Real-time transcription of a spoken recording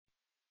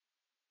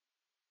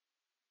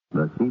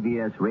The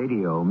CBS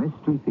Radio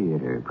Mystery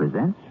Theater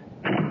presents...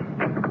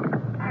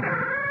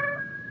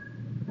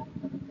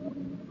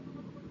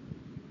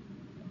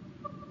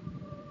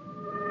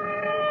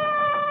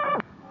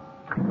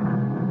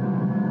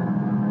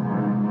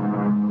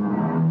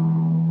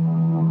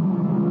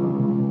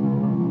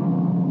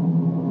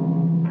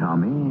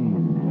 Come in.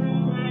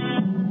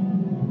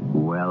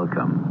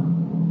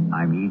 Welcome.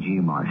 I'm E.G.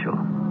 Marshall.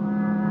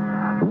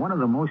 One of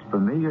the most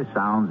familiar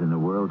sounds in the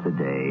world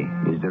today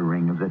is the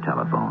ring of the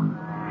telephone.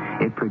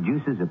 It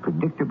produces a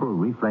predictable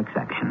reflex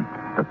action.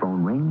 The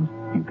phone rings,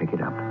 you pick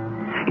it up.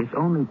 It's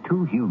only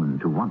too human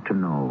to want to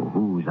know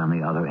who's on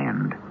the other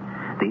end.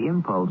 The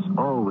impulse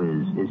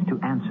always is to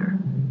answer.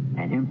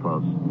 An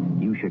impulse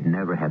you should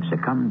never have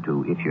succumbed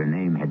to if your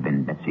name had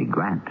been Betsy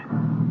Grant.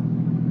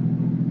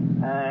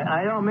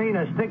 I don't mean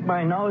to stick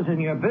my nose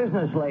in your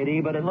business, lady,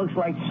 but it looks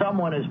like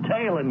someone is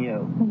tailing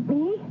you.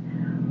 Me?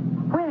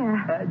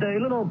 Where? The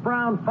little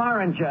brown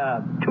foreign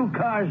job, 2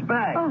 cars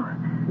back. Oh.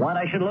 Want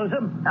I should lose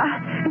him?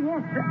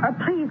 Yes.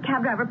 Please,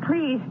 cab driver,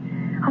 please.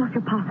 Oh, if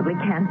you possibly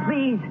can,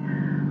 please.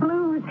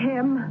 Lose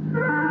him.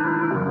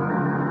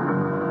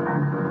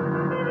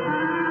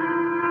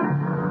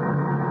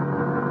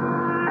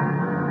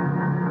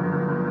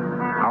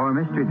 Our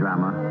mystery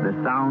drama, The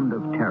Sound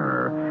of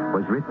Terror,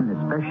 was written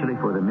especially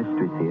for the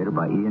Mystery Theater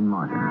by Ian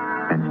Martin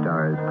and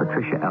stars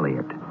Patricia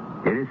Elliott.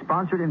 It is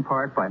sponsored in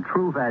part by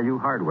True Value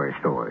Hardware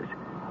Stores.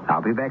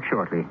 I'll be back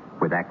shortly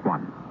with Act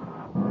One.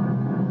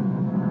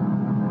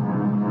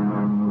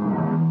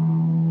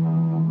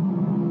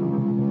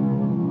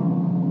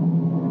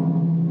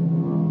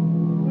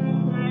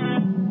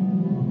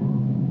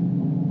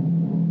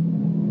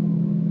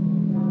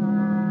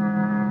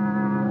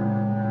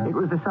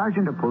 The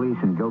sergeant of police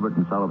in Gilbert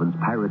and Sullivan's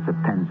Pirates of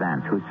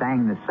Penzance who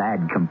sang the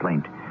sad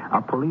complaint,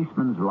 "A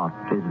policeman's lot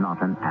is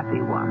not an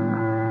happy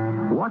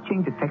one."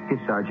 Watching Detective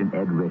Sergeant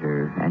Ed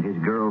Ritter and his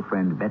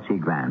girlfriend Betsy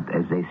Grant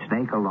as they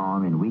snake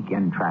along in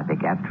weekend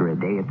traffic after a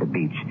day at the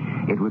beach,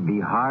 it would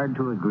be hard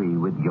to agree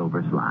with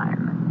Gilbert's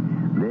line.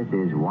 This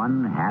is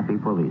one happy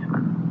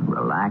policeman,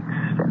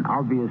 relaxed and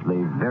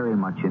obviously very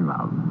much in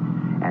love.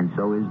 And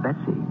so is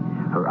Betsy,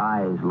 her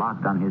eyes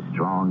locked on his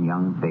strong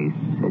young face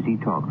as he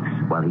talks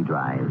while he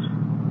drives.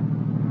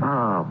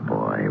 Oh,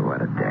 boy,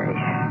 what a day.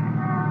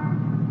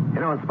 You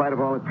know, in spite of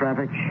all the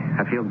traffic,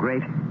 I feel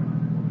great.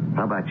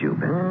 How about you,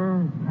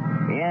 Ben?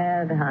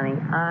 Yes, honey.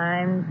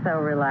 I'm so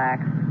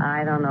relaxed.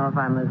 I don't know if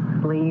I'm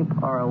asleep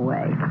or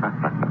awake.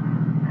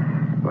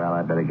 Well,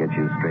 I better get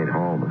you straight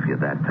home if you're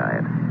that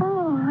tired.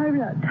 Oh, I'm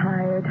not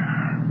tired.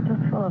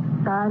 Just full of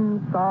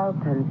sun, salt,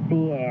 and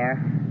sea air.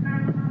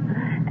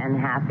 And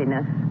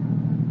happiness.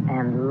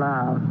 And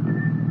love.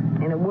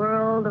 In a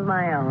world of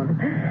my own.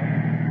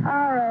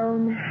 Our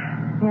own.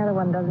 The other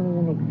one doesn't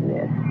even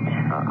exist.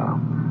 Uh-oh.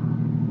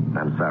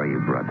 I'm sorry you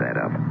brought that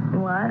up.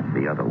 What?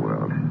 The other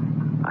world.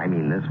 I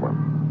mean this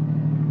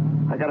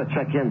one. I gotta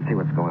check in, see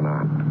what's going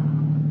on.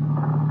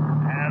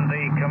 And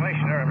the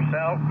commissioner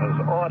himself has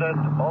ordered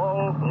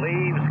all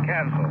leaves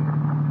canceled.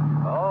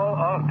 All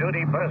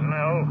off-duty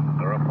personnel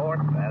to report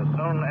as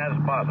soon as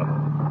possible.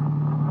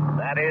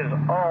 That is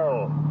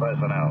all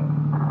personnel.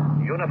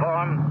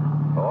 Uniform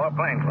or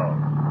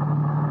plainclothes.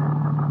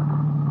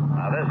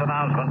 Now, this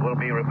announcement will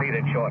be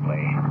repeated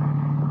shortly.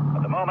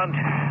 At the moment,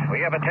 we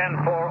have a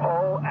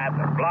 10-4-0 at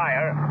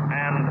Blyer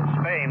and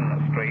Spain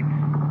Streets.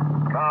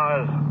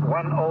 Cars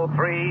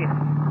 103,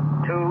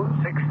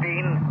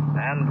 216,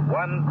 and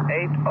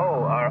 180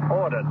 are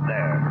ordered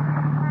there.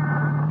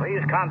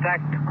 Please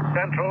contact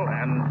Central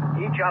and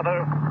each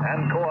other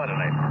and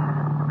coordinate.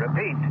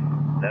 Repeat,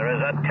 there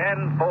is a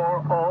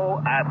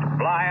 10-4-0 at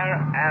Blyer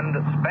and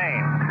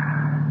Spain.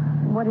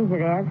 What is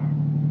it, Ed?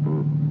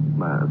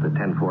 The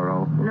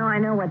 10-4-0? No, I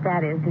know what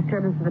that is.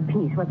 Disturbance of the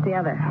peace. What's the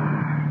other?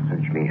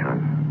 Search me, hon.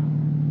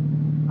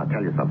 I'll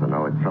tell you something,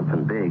 though. It's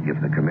something big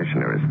if the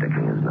commissioner is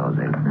sticking his nose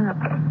in.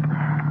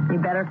 You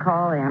better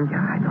call him.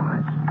 Yeah, I know.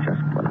 It's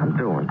just what I'm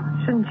doing.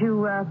 Shouldn't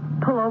you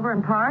pull over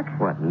and park?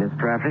 What, in this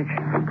traffic?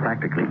 I'm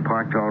practically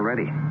parked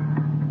already.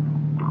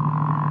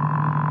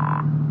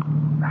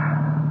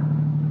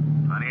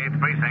 28th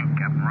Precinct,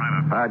 Captain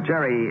Ryder.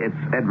 Jerry,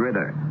 it's Ed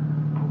Ritter.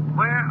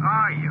 Where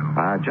are you?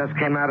 Just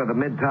came out of the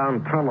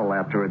Midtown Tunnel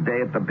after a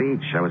day at the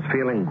beach. I was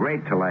feeling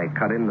great till I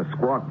cut in the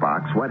squawk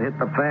box. What hit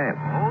the fan?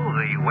 Oh,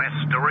 the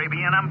West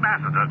Arabian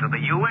ambassador to the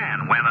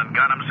UN went and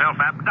got himself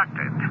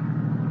abducted.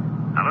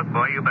 Now, look,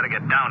 boy, you better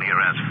get down here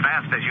as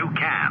fast as you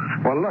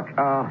can. Well, look,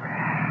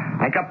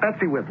 I got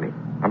Betsy with me.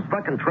 I'm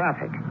stuck in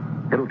traffic.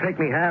 It'll take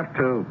me half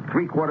to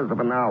 3/4 of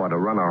an hour to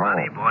run her home.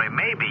 Buddy boy,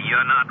 maybe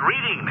you're not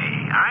reading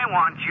me. I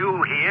want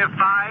you here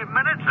 5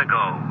 minutes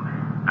ago.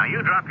 Now,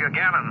 you drop your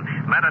gal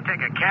and let her take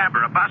a cab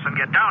or a bus and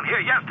get down here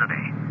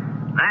yesterday.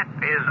 That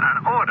is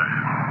an order.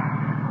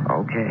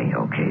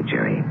 Okay,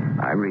 Jerry.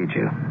 I read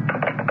you.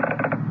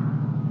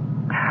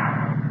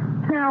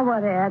 Now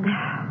what, Ed?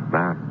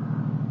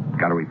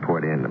 Got to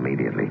report in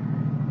immediately.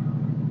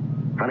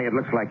 Honey, it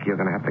looks like you're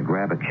going to have to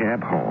grab a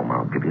cab home.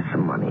 I'll give you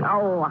some money.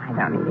 Oh, I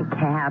don't need a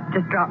cab.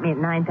 Just drop me at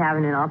 9th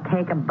Avenue and I'll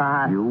take a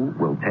bus. You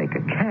will take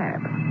a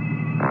cab.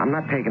 I'm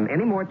not taking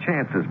any more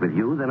chances with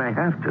you than I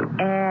have to.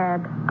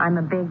 Ed, I'm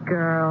a big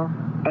girl,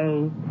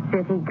 a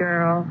city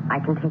girl. I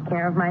can take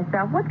care of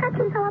myself. What's got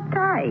you so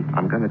uptight?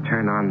 I'm going to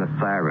turn on the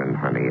siren,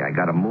 honey. I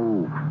got to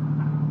move.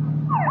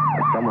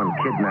 Someone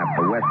kidnapped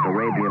the West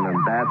Arabian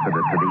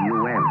ambassador to the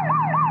UN.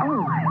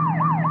 Oh,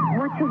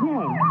 what's his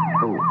name?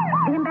 Who?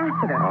 The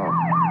ambassador. Oh,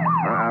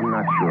 I'm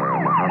not sure.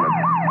 Mohammed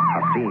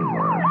Hassim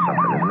or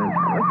something, isn't it?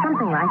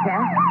 Something like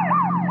that.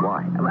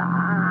 Why? Well,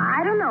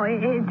 I don't know.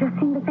 It just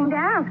seemed the thing to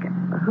ask.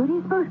 Who do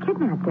you suppose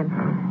kidnapped him?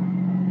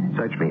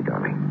 Search me,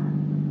 darling.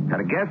 At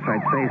a guess,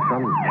 I'd say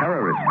some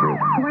terrorist group.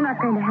 We're not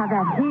going to have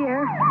that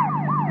here.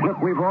 Look,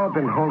 we've all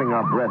been holding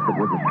our breath it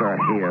wouldn't start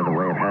here the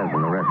way it has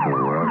in the rest of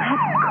the world. That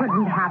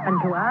couldn't happen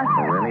to us.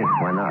 Oh, really?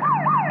 Why not?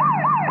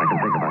 I can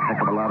think of a heck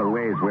of a lot of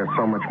ways we're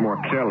so much more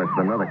careless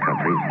than other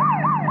countries.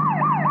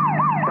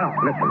 Well,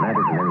 listen, that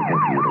isn't anything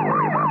for you to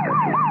worry about,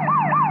 Betsy.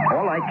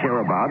 All I care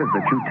about is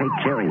that you take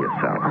care of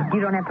yourself. You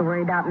don't have to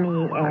worry about me,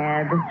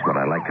 Ed. That's what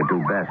I like to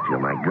do best.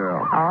 You're my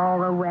girl. All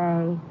the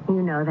way.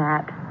 You know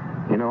that.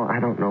 You know, I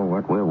don't know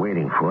what we're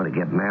waiting for to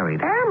get married.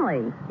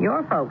 Family.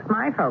 Your folks,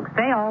 my folks.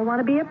 They all want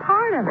to be a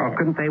part of Well, it.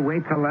 couldn't they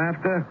wait till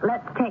after?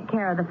 Let's take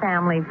care of the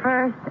family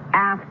first.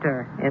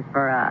 After is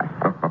for us.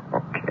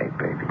 Okay,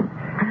 baby.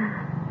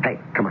 Hey,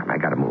 come on. I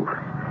got to move.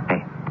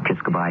 Hey, kiss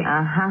goodbye.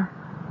 Uh-huh.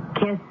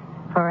 Kiss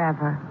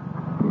forever.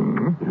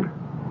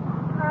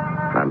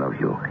 I love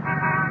you.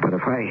 But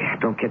if I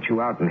don't get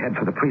you out and head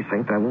for the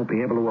precinct, I won't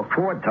be able to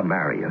afford to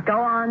marry you. Go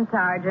on,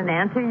 Sergeant.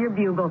 Answer your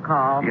bugle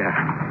call. Yeah.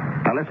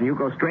 Now, listen, you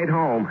go straight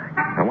home.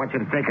 I want you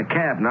to take a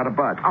cab, not a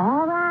bus.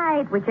 All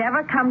right.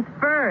 Whichever comes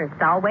first.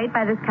 I'll wait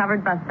by this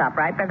covered bus stop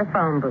right by the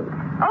phone booth.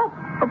 Oh,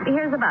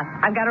 here's the bus.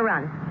 I've got to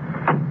run.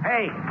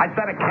 Hey, I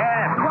said a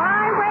cab. Why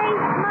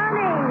waste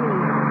money?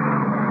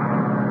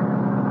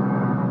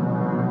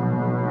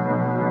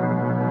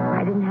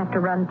 I didn't have to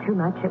run too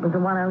much. It was a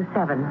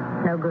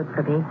 107. No good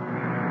for me.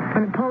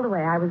 When it pulled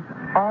away, I was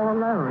all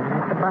alone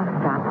at the bus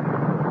stop.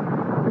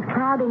 It was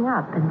clouding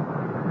up and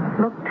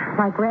looked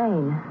like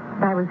rain.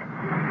 I was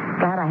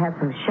glad I had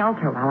some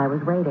shelter while I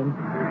was waiting.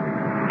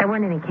 There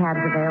weren't any cabs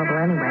available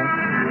anyway.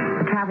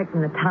 The traffic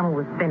from the tunnel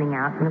was thinning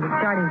out, and it was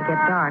starting to get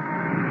dark.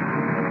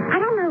 I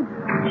don't know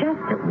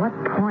just at what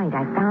point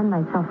I found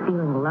myself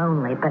feeling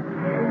lonely, but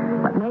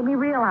what made me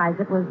realize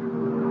it was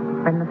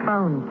when the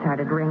phone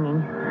started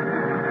ringing.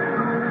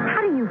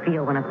 How do you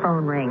feel when a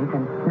phone rings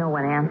and no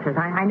one answers?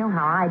 I know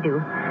how I do.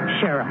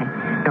 Sure,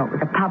 I know it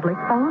was a public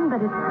phone,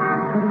 but it's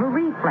sort of a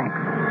reflex.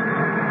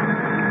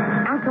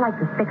 After like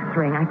the sixth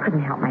ring, I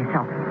couldn't help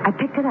myself. I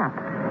picked it up,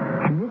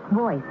 and this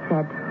voice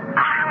said,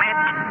 Ahmed,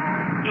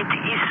 it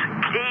is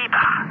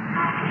Kleber.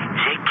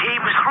 They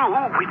came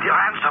through with the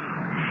ransom.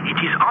 It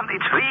is on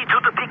its way to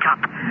the pickup.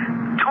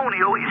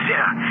 Tonio is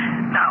there.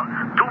 Now,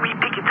 do we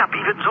pick it up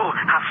even though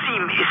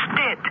Hassim is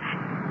dead?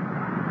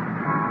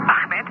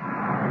 Ahmed?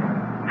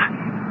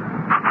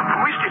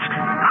 Who is this?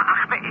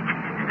 Ahmed?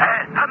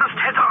 Ernest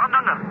Heather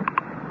Anana.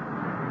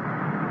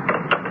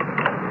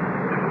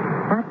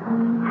 what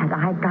had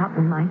I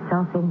gotten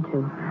myself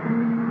into?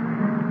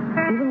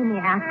 Even in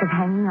the act of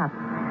hanging up,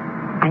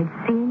 I'd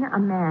seen a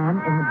man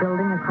in the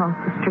building across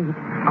the street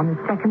on the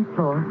second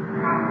floor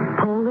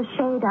pull the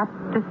shade up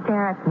to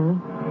stare at me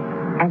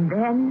and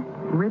then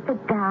rip it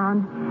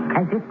down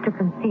as if to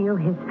conceal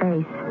his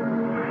face.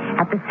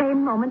 At the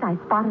same moment, I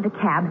spotted a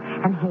cab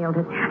and hailed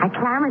it. I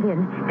clambered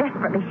in,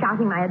 desperately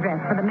shouting my address,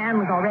 for the man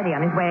was already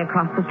on his way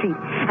across the street.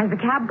 As the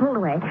cab pulled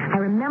away, I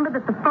remembered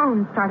that the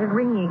phone started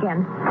ringing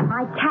again.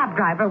 My cab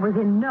driver was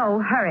in no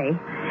hurry.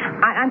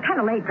 I'm kind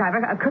of late, driver.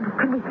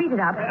 Could we speed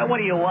it up? What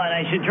do you want?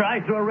 I should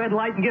drive through a red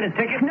light and get a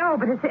ticket? No,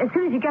 but as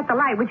soon as you get the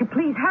light, would you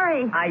please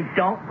hurry? I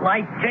don't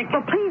like tickets.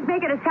 Well, please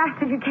make it as fast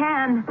as you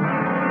can.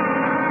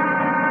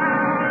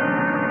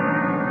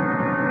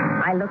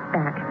 I looked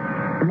back.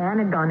 The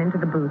man had gone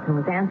into the booth and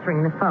was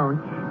answering the phone.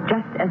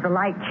 Just as the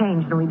light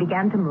changed and we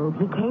began to move,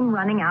 he came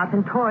running out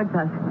and towards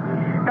us.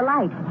 The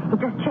light, it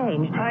just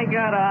changed. I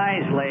got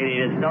eyes, lady.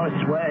 There's no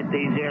sweat.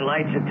 These here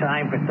lights are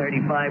timed for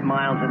 35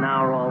 miles an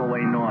hour all the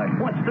way north.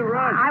 What's the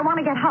rush? I want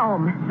to get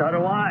home. So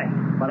do I.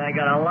 But I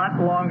got a lot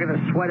longer to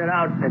sweat it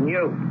out than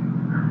you.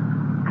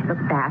 I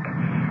looked back.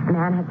 The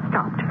man had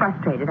stopped,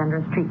 frustrated, under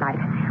a streetlight.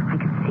 I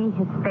could see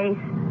his face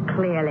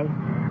clearly.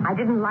 I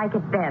didn't like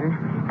it then,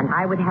 and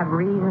I would have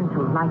reason to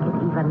like it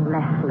even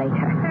less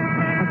later.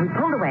 As we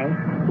pulled away,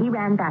 he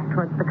ran back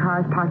towards the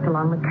cars parked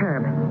along the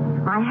curb.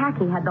 My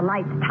hacky had the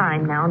lights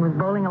timed now and was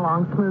bowling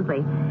along smoothly.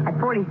 At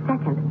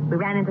 42nd, we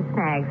ran into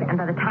snags, and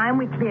by the time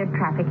we cleared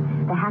traffic,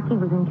 the hacky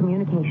was in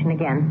communication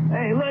again.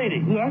 Hey,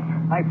 lady. Yes?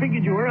 I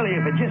figured you earlier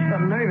for just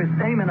some nervous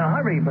dame in a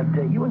hurry, but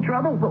you in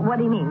trouble? What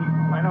do you mean?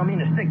 I don't mean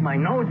to stick my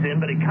nose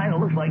in, but it kind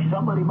of looks like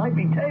somebody might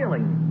be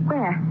tailing.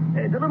 Where?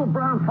 The little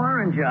brown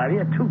foreign job.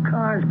 Here, 2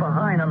 cars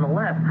behind on the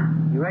left.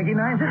 You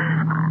recognize it?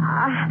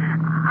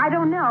 I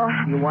don't know.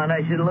 You want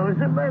I should lose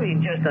it? Maybe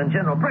just on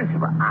general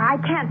principle. I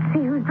can't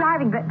see who's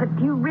driving, but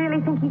do you really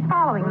think he's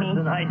following me?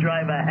 Listen, I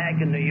drive a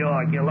hack in New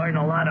York. You learn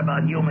a lot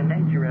about human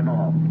nature and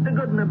all. The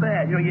good and the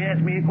bad. You ask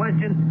me a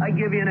question, I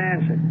give you an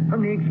answer.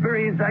 From the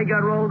experience I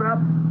got rolled up,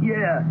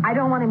 yeah. I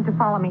don't want him to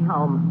follow me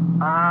home.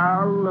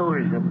 I'll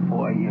lose him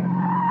for you.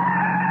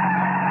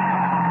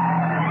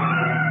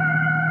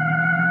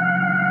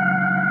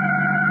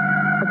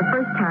 For the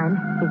first time,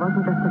 he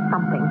wasn't just a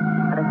something,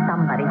 but a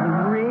somebody. He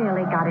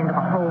really got into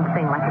the whole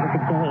thing like it was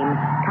a game,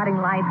 cutting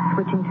lights,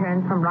 switching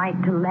turns from right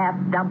to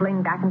left,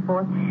 doubling back and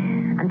forth,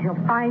 until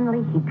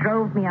finally he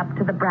drove me up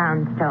to the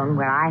brownstone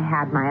where I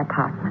had my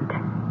apartment.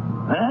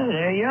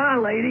 There you are,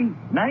 lady.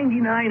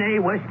 99A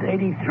West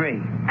 83.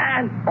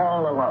 And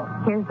all alone.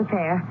 Here's the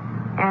fare.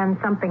 And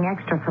something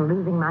extra for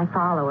losing my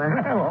follower.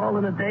 Well, all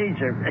in a day's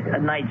a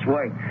night's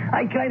work.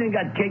 I kind of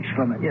got kicks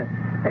from it. Yeah.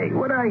 Hey,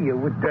 what are you,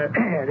 with the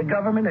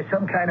government or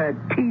some kind of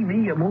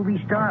TV or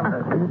movie star?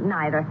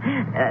 Neither.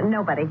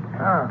 Nobody.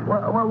 Oh,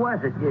 what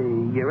was it?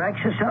 Your ex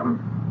or something?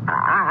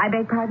 I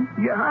beg pardon?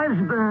 Your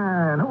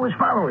husband. Who was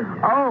following you?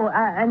 Oh,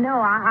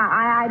 no,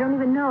 I don't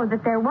even know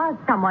that there was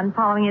someone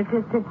following you. It's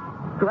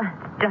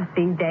just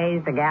these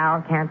days, the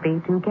gal can't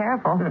be too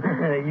careful.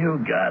 You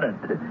got it.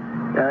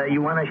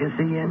 You want I should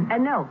see you in?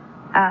 No.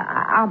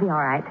 I'll be all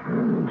right.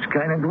 It's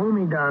kind of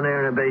gloomy down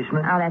there in the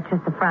basement. Oh, that's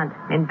just the front.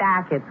 In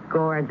back, it's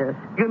gorgeous.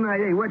 Good night.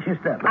 Hey, watch your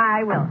step.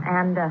 I will.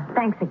 And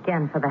thanks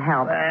again for the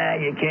help.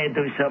 You can't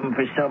do something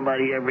for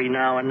somebody every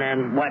now and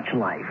then. Watch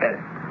life.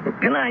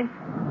 Good night.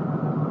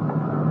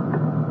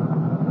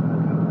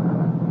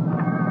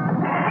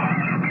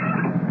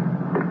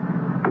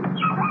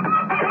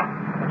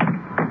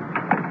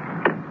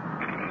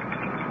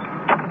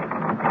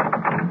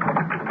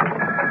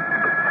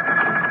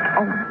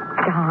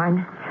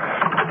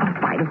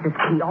 Does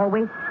he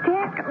always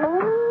stick?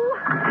 Oh,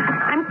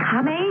 I'm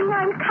coming.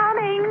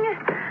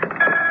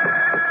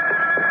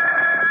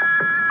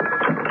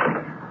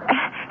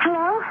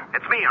 Hello?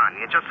 It's me, hon.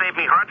 You just saved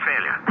me heart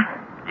failure.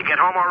 You get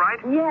home all right?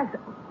 Yes.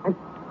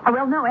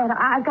 Well, no, Ed,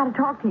 I've got to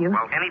talk to you.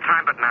 Well, any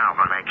time but now,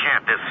 hon. I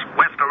can't. This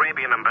West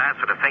Arabian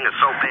ambassador thing is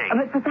so big.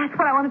 But that's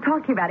what I want to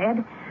talk to you about,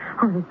 Ed.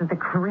 Oh, this is the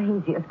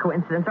craziest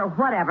coincidence, or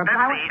whatever.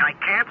 Betsy, I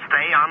can't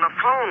stay on the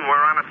phone.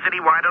 We're on a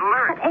citywide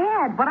alert. But,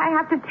 Ed, what I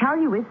have to tell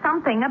you is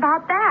something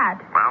about that.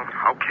 Well,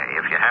 okay.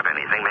 If you have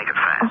anything, make it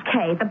fast.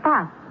 Okay, the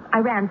bus I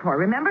ran for.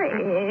 Remember?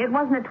 It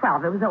wasn't a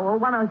 12. It was a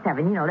 107.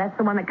 You know, that's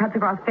the one that cuts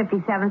across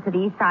 57th to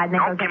the east side.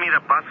 And Don't give me the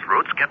bus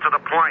routes. Get to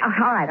the point.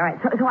 All right.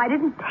 So I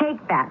didn't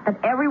take that,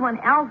 but everyone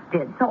else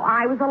did. So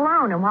I was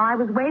alone, and while I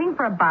was waiting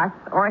for a bus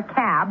or a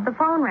cab, the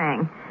phone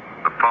rang.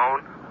 The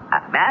phone?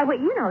 Well,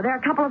 you know, there are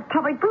a couple of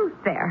public booths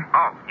there.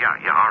 Oh, yeah,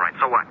 all right.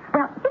 So what?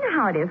 Well, you know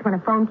how it is when a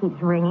phone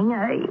keeps ringing.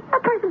 A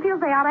person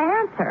feels they ought to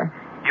answer.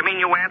 You mean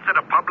you answered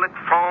a public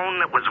phone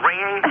that was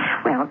ringing?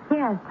 Well,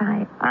 yes,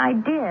 I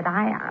did.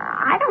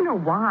 I don't know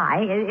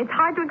why. It's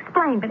hard to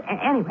explain, but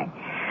anyway,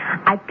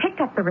 I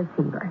picked up the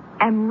receiver,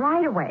 and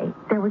right away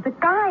there was a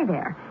guy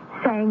there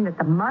saying that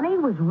the money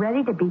was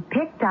ready to be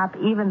picked up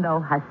even though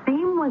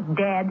Hasim was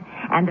dead,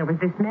 and there was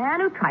this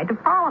man who tried to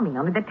follow me.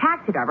 Only the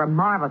taxi driver, a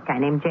marvelous guy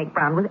named Jake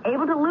Brown, was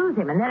able to lose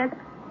him, and then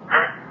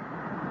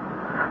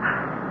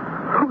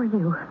Who are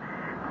you?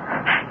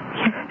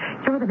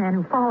 You're the man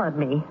who followed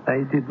me.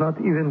 I did not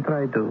even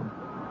try to.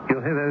 You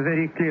have a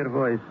very clear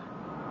voice.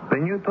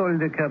 When you told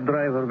the cab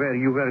driver where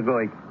you were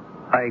going,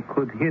 I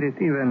could hear it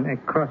even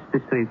across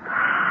the street.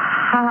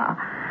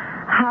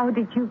 How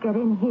did you get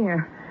in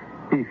here?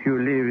 If you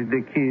leave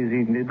the keys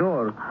in the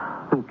door,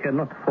 who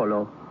cannot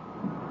follow?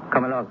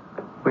 Come along.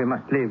 We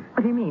must leave.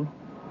 What do you mean?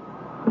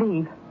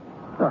 Leave?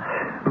 Oh,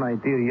 my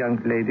dear young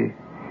lady,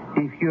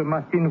 if you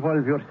must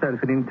involve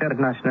yourself in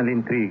international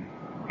intrigue,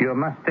 you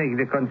must take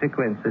the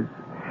consequences.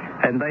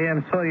 And I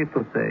am sorry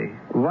to say,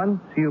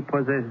 once you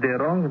possess the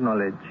wrong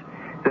knowledge,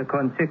 the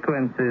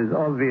consequences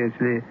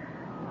obviously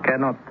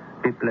cannot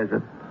be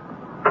pleasant.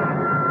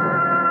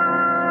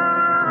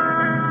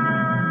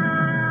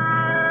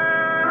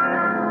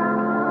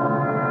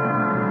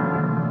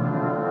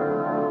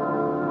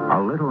 A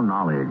little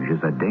knowledge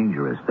is a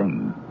dangerous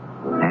thing,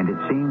 and it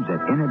seems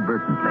that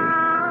inadvertently,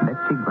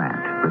 Betsy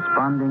Grant,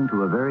 responding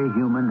to a very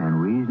human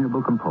and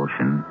reasonable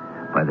compulsion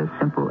by the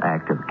simple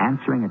act of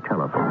answering a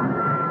telephone,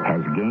 has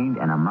gained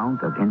an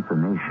amount of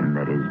information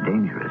that is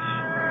dangerous,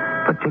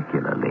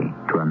 particularly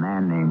to a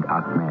man named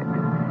Ahmed,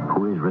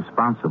 who is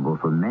responsible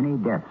for many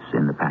deaths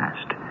in the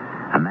past,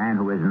 a man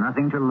who has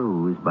nothing to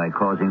lose by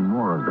causing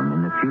more of them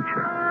in the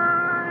future.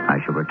 I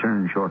shall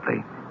return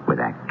shortly with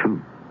Act 2.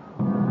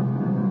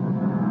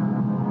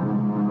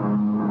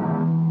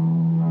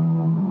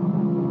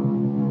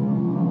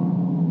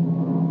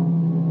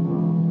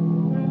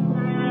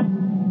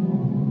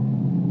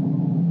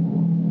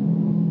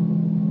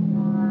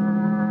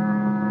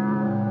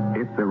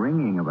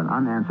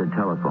 Unanswered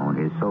telephone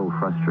is so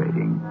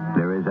frustrating.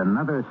 There is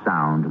another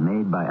sound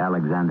made by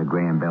Alexander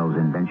Graham Bell's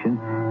invention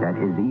that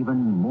is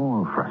even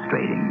more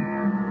frustrating.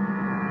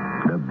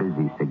 The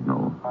busy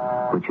signal,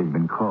 which has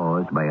been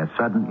caused by a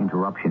sudden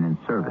interruption in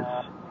service.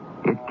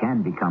 it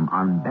can become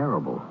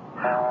unbearable.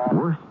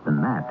 Worse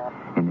than that,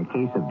 in the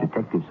case of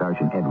Detective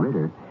Sergeant Ed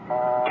Ritter,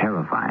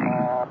 terrifying,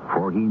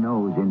 for he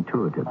knows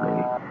intuitively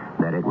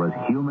that it was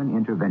human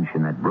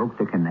intervention that broke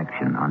the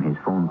connection on his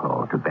phone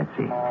call to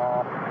Betsy.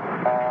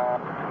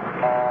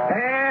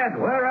 Ed,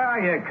 where are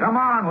you? Come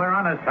on, we're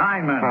on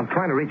assignment. I'm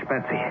trying to reach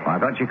Betsy. I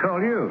thought she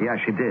called you. Yeah,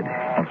 she did.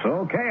 It's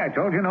okay. I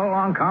told you no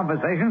long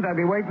conversations. I'd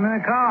be waiting in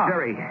the car.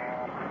 Jerry,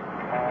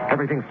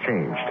 everything's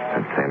changed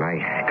since then.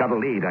 I got a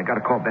lead. I got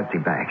to call Betsy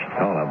back.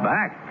 Call her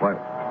back?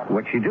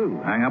 What'd she do?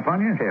 Hang up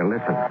on you? Here,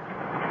 listen.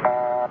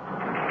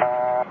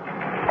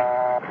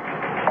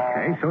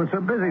 Okay, so it's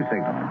a busy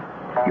signal.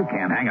 You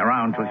can't hang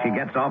around till she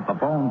gets off the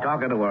phone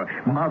talking to her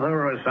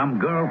mother or some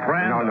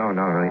girlfriend.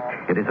 No.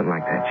 It isn't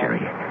like that,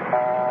 Jerry.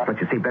 But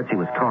you see, Betsy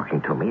was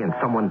talking to me, and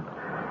someone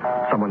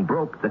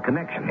broke the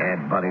connection.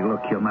 Ed, buddy,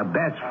 look, you're my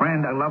best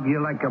friend. I love you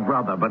like a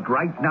brother. But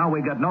right now,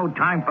 we got no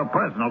time for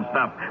personal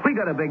stuff. We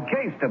got a big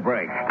case to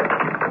break.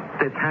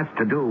 This has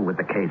to do with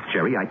the case,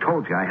 Jerry. I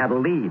told you I had a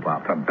lead.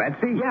 What, for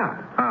Betsy?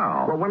 Yeah.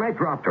 Oh. Well, when I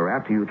dropped her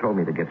after you told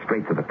me to get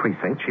straight to the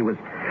precinct, she was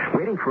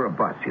waiting for a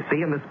bus, you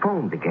see, and this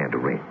phone began to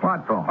ring.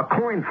 What phone? A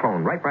coin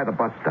phone right by the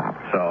bus stop.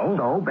 So?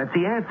 So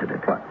Betsy answered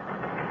it. What?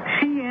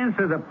 She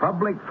answered a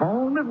public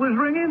phone that was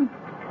ringing?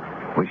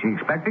 Was she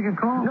expecting a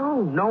call?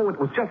 No, it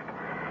was just...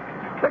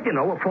 But, you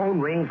know, a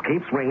phone rings,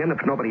 keeps ringing.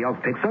 If nobody else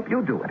picks up,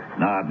 you do it.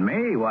 Not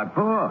me. What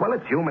for? Well,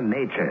 it's human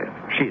nature.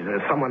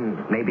 Someone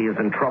maybe is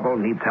in trouble,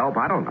 needs help.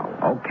 I don't know.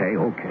 Okay.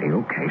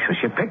 So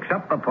she picks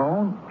up the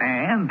phone,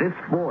 and this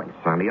voice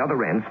on the other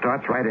end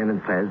starts right in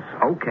and says,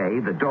 okay,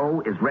 the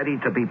dough is ready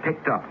to be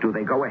picked up. Do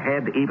they go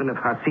ahead even if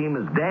Hasim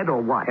is dead or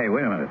what? Hey,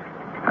 wait a minute.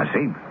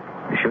 Hasim?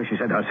 You sure she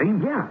said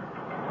Hasim? Yeah.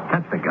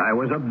 That's the guy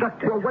who was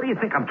abducted. Well, what do you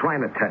think I'm trying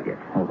to tell you?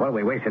 Well, what are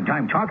we wasting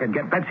time talking?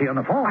 Get Betsy on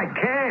the phone. I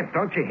can't.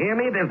 Don't you hear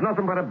me? There's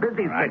nothing but a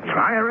busy Right, signal.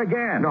 try her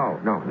again. No,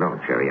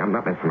 Jerry. I'm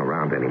not messing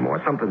around anymore.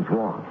 Something's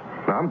wrong.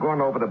 Now, I'm going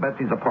over to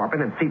Betsy's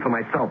apartment and see for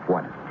myself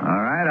what.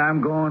 All right,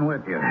 I'm going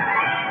with you.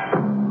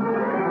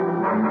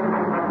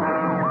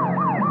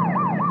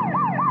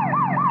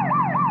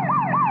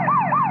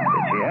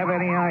 Did she have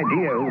any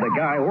idea who the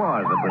guy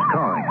was that was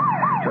calling?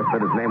 Just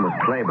that his name was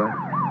Kleber.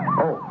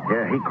 Oh,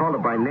 yeah, he called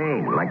her by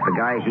name, like the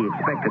guy he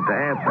expected to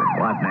answer.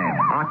 What name?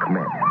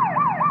 Ahmed.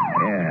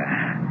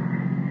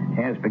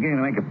 Yeah, it's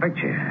beginning to make a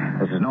picture.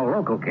 This is no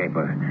local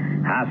caper.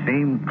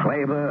 Hasim,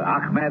 Kleber,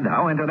 Ahmed,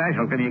 how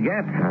international can you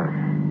get?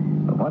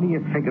 But what do you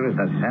figure is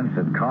the sense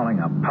of calling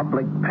a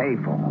public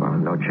payphone? Well,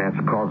 no chance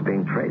of calls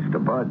being traced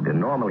or bugged.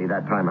 And normally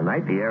that time of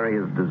night, the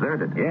area is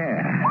deserted. Yeah,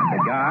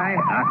 the guy,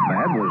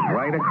 Ahmed, was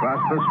right across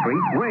the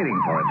street waiting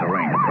for it to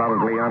ring.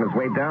 Probably on his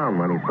way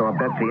down when he saw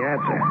Betsy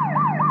answer.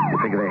 You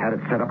figure they had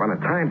it set up on a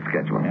time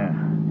schedule. Yeah.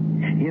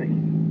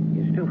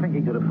 You still think he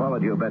could have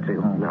followed you, Betsy,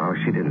 home? No,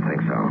 she didn't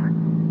think so.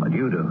 But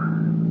you do.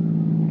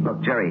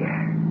 Look, Jerry,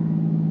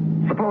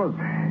 suppose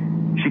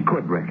she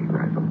could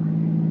recognize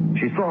him.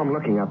 She saw him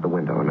looking out the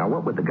window. Now,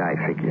 what would the guy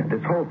figure?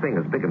 This whole thing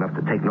is big enough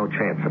to take no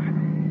chances.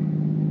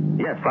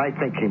 Yes, I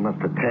think he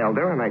must have tailed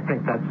her, and I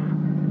think that's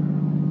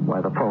why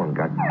the phone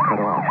got cut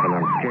off, and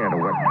I'm scared of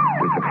what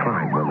we could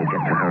find when we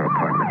get to her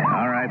apartment.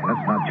 All right,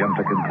 let's not jump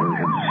to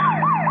conclusions.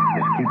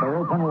 Just keep her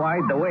open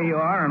wide the way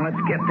you are, and let's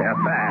get there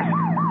fast.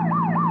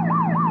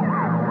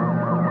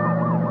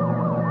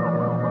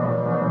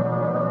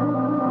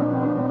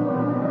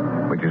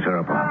 Which is her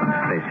apartment?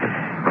 Basement,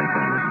 right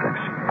down the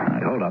steps. All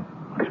right, hold up.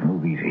 Let's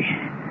move easy.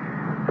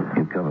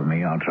 You cover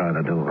me, I'll try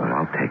to do it. Well,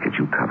 I'll take it,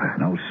 you cover.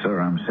 No, sir,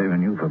 I'm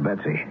saving you for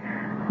Betsy.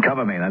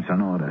 Cover me, that's an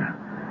order.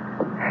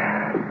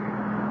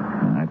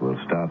 All right, we'll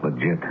start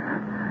legit.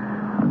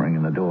 I'm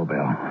ringing the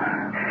doorbell.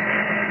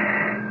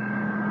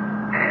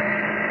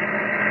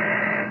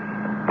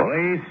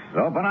 Police,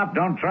 open up.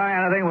 Don't try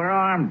anything. We're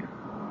armed.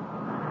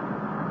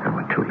 Oh,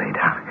 we're too late.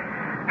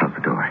 How's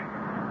the door?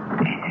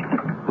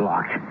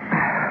 Locked.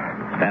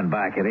 Stand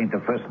back. It ain't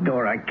the first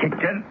door I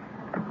kicked in.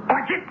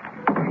 Watch it!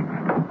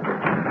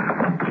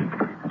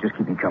 Just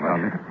keep me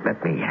covered.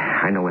 Let me.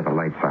 I know where the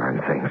lights are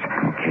and things.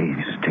 Okay,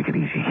 just take it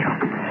easy.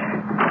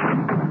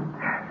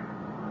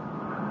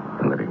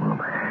 The living room.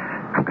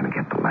 I'm going to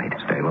get the light.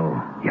 Stay low.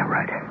 Yeah,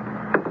 right.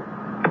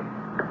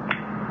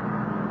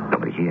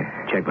 Nobody here.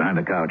 Check behind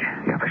the couch.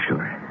 Yeah, for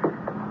sure.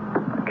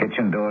 The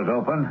kitchen door's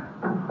open.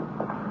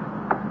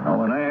 No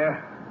one there.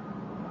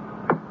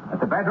 At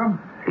the bedroom?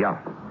 Yeah.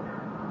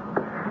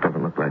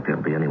 Doesn't look like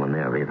there'll be anyone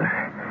there either.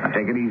 Now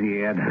take it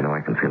easy, Ed. You know,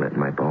 I can feel it in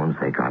my bones.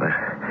 They got her.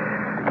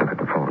 Look at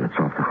the phone. It's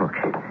off the hook.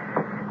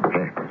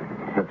 Here.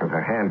 This is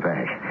her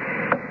handbag.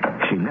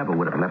 She never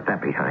would have left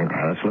that behind.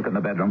 Let's look in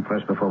the bedroom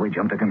first before we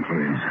jump to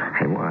conclusions.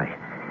 Hey, why?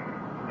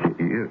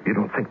 You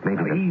don't think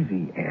maybe... Now,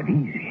 easy, Ed,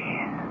 easy.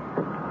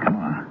 Come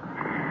on.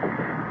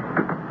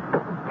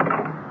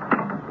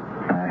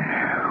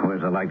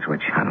 Where's the light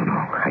switch? I don't know.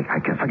 I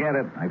guess... Forget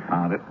it. I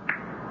found it.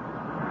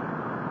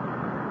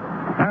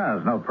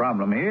 There's no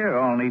problem here.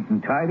 All neat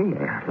and tidy.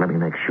 Yeah, let me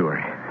make sure.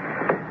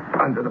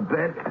 Under the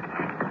bed.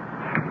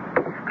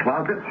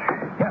 Closet.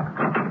 Yeah.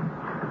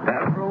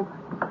 Bathroom.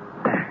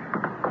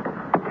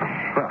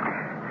 Well,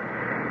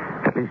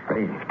 At least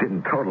they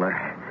didn't total her.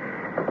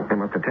 They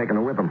must have taken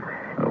her with them.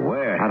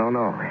 Where? I don't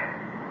know.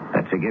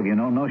 Betsy give you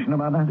no notion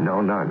about that? No,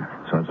 none.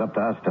 So it's up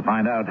to us to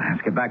find out.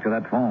 Let's get back to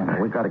that phone.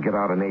 We've got to get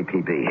out an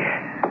APB.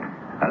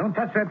 Now, don't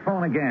touch that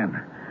phone again.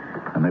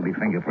 There may be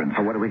fingerprints.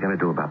 So what are we going to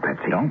do about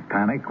Betsy? Don't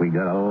panic. We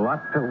got a lot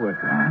to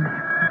work on.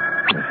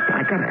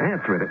 I got to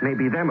answer it. It may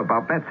be them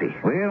about Betsy.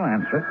 We'll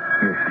answer it.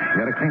 You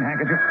got a clean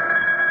handkerchief?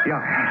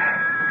 Yeah.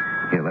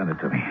 Here, lend it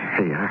to me.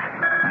 Here you are.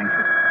 Thanks.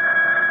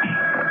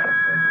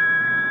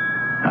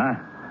 Huh?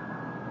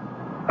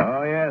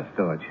 Oh, yes,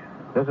 Storch.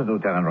 This is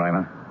Lieutenant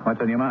Reimer.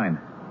 What's on your mind?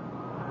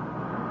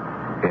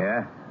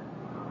 Yeah?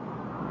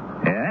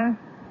 Yeah?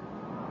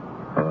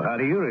 Well, how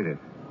do you read it?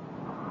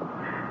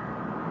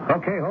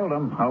 Okay, hold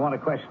him. I want to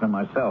question him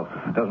myself.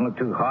 It doesn't look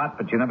too hot,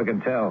 but you never can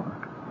tell.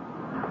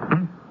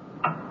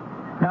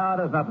 No,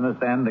 there's nothing to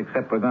send,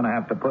 except we're going to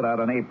have to put out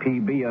an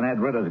APB on Ed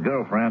Ritter's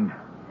girlfriend.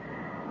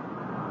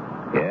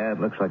 Yeah, it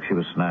looks like she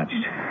was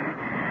snatched.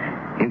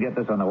 You get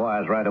this on the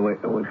wires right away.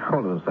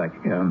 Hold it a sec.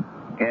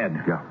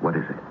 Ed. Yeah, what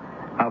is it?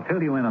 I'll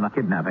fill you in on the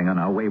kidnapping on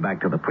our way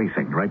back to the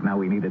precinct. Right now,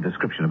 we need a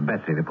description of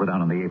Betsy to put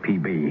out on the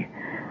APB.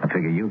 I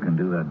figure you can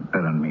do that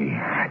better than me.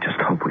 I just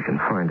hope we can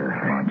find her.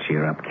 Come on,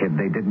 cheer up, kid.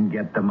 They didn't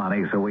get the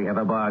money, so we have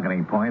a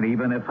bargaining point,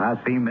 even if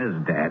Hasim is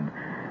dead.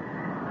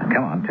 Now,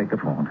 come on, take the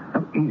phone.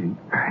 Oh, easy.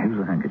 Use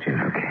the handkerchief.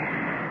 Okay.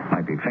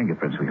 Might be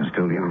fingerprints we can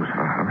still use.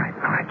 All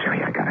right,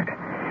 Jerry, I got it.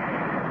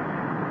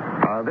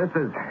 This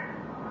is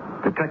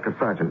Detective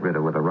Sergeant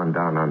Ritter with a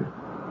rundown on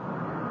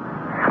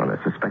a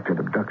suspected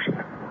abduction.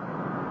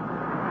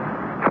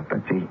 Of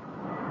Betsy.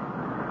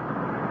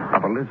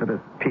 Of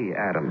Elizabeth P.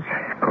 Adams,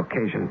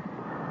 Caucasian,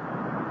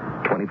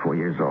 24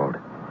 years old.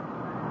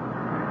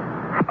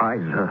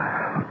 Eyes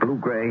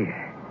blue-gray,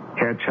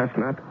 hair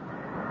chestnut.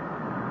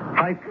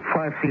 Height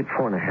 5 feet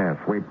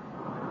 4.5, weight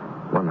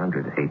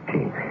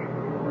 118.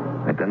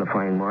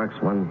 Identifying marks,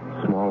 one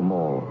small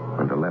mole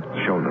on the left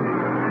shoulder.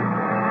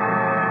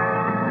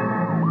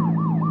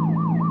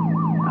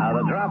 Now,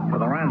 the drop for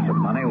the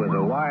ransom money was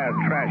a wire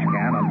trash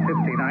can on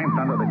 59th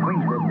under the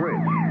Queensboro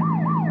Bridge.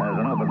 There's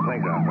an open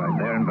playground right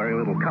there and very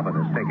little cover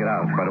to stake it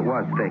out. But it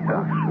was staked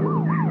out. Sure.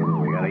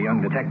 We got a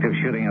young detective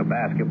shooting a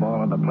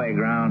basketball on the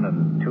playground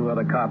and 2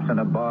 other cops in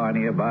a bar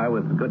nearby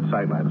with good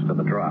sightlines to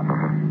the drop.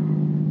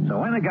 So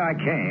when the guy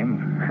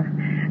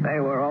came, they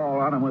were all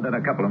on him within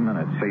a couple of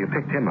minutes. So you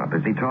picked him up.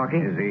 Is he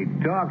talking? Is he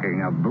talking?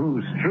 A blue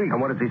streak.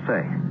 And what does he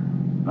say?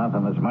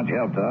 Nothing that's much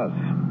help to us.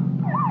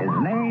 His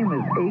name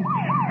is H.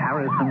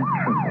 Harrison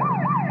Trimble.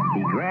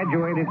 He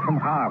graduated from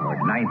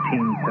Harvard,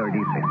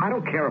 1936. I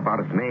don't care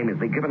about his name. Has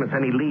he given us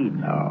any leads?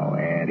 No,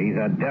 Ed. He's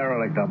a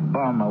derelict, a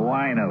bum, a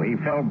wino. He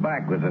fell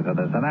backwards into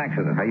this, an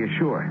accident. Are you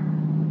sure?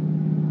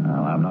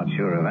 Well, I'm not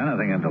sure of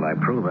anything until I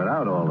prove it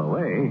out all the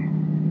way.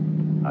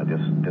 I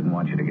just didn't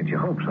want you to get your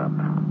hopes up.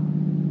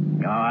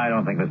 No, I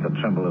don't think Mr.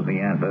 Trimble is the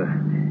answer.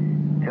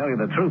 Tell you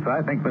the truth,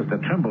 I think Mr.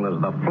 Trimble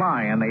is the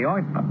fly in the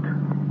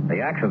ointment. The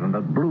accident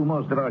that blew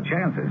most of our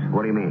chances.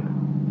 What do you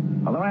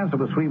mean? Well, the ransom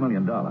was $3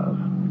 million.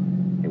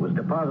 It was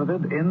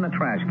deposited in the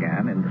trash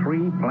can in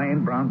 3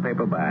 plain brown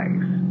paper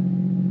bags.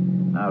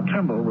 Now,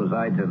 Trimble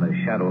resides in the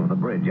shadow of the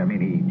bridge. I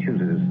mean, he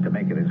chooses to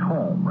make it his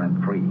home,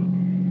 rent-free.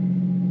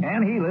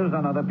 And he lives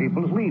on other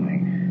people's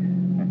leavings.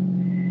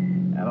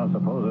 I don't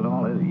suppose in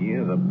all his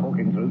years of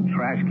poking through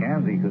trash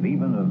cans he could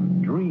even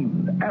have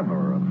dreamed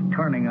ever of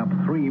turning up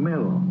 $3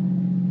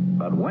 million.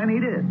 But when he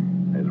did,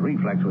 his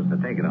reflex was to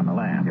take it on the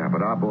lam. Yeah,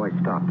 but our boy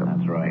stopped him.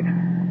 That's right.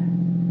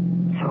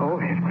 So,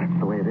 if that's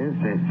the way it is,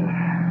 there's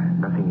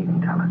nothing you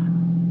can tell us.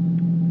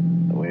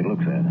 The way it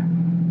looks, Ed.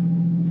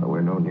 So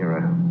we're no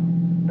nearer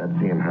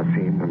Betsy and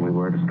Hasim than we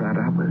were to start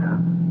out with,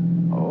 huh?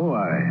 Oh,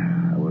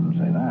 I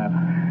wouldn't say that.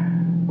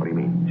 What do you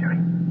mean,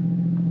 Jerry?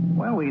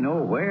 Well, we know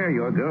where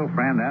your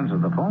girlfriend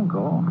answered the phone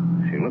call.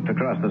 She looked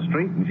across the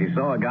street and she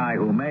saw a guy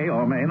who may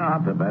or may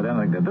not have had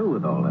anything to do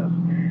with all this.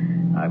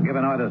 I've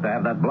given orders to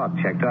have that block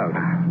checked out.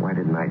 Why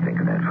didn't I think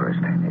of that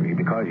first? Maybe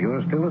because you're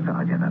still a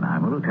sergeant and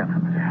I'm a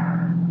lieutenant.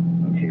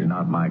 And she's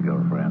not my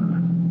girlfriend.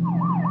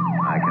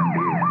 I can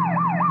be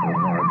a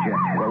little more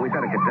objective. Well, we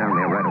better get down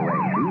there right away.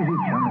 Easy,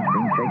 chum. It's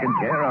being taken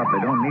care of.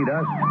 They don't need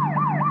us.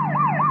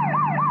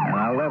 And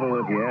I'll level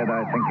with you, Ed.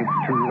 I think it's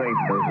too late.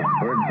 Those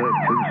birds are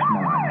too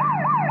smart.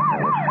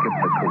 They'll skip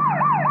the coop.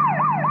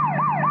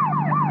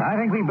 I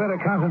think we better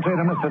concentrate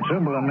on Mr.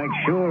 Trimble and make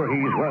sure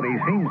he's what he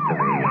seems to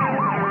be.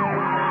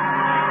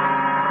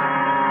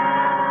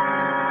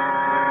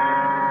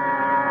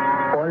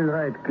 All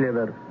right,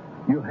 Clever.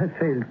 You have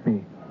failed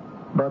me.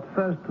 But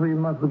first, we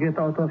must get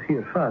out of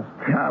here fast.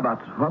 Yeah, but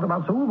what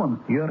about the woman?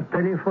 Your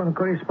telephone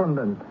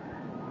correspondent.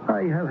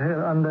 I have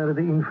her under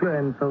the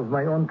influence of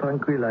my own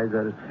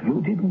tranquilizers.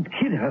 You didn't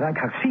kill her like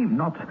Hasim,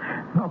 not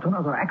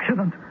another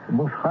accident.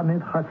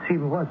 Mohammed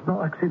Hasim was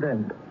no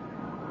accident.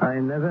 I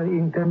never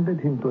intended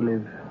him to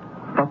live.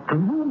 But the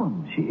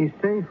woman... She is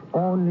safe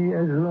only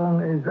as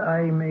long as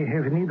I may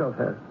have need of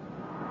her.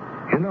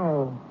 You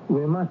know,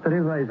 we must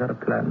revise our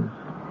plans.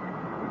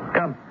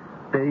 Come,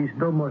 there is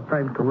no more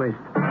time to waste.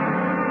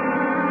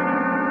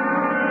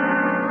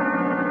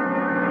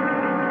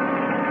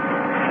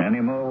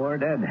 Any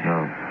No,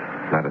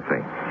 not a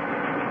thing.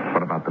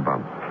 What about the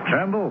bum?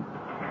 Tremble?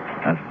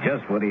 That's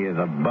just what he is,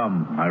 a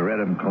bum. I read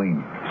him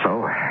clean.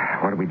 So,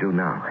 what do we do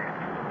now?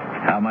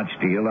 How much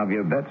do you love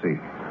your Betsy?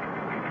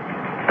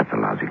 That's a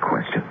lousy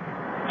question.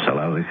 It's a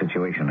lousy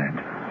situation, Ed.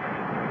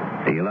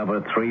 Do you love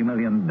her $3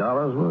 million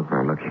worth?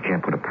 Now, look, you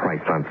can't put a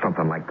price on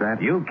something like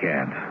that. You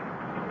can't.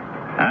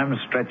 I'm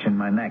stretching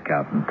my neck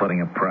out and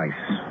putting a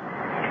price.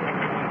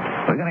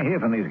 We're going to hear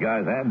from these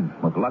guys,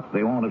 Ed. With luck,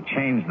 they won't have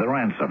changed the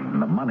ransom.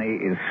 The money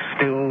is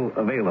still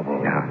available.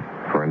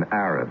 Yeah, for an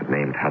Arab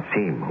named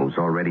Hassim, who's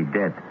already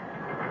dead.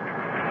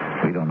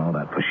 We don't know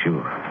that for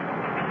sure.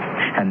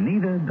 And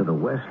neither do the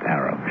West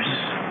Arabs.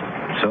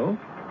 So,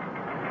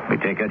 we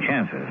take our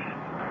chances.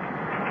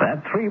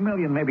 That $3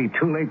 million may be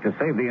too late to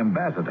save the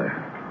ambassador.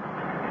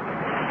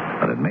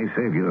 But it may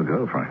save your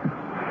girlfriend.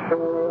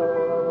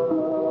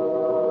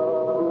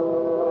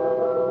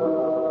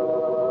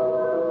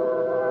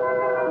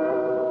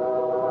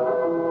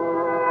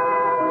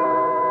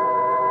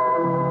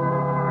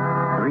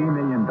 $3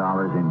 million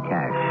in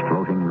cash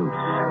floating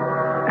loose.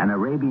 An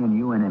Arabian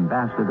UN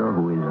ambassador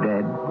who is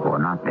dead or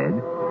not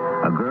dead.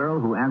 A girl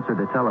who answered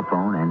a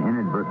telephone and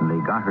inadvertently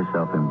got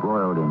herself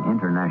embroiled in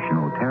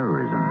international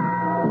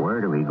terrorism.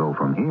 Where do we go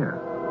from here?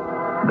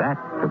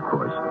 That, of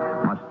course,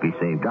 must be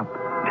saved up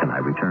till I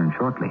return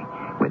shortly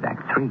with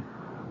Act 3.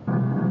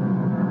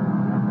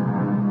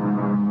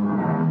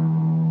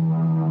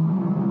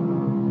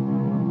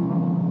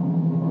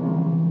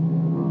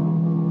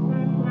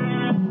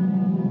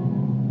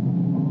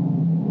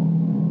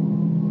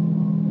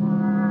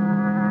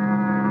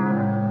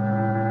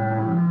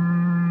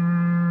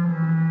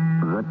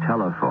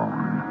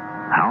 Telephone.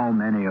 How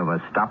many of us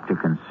stop to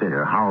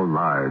consider how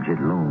large it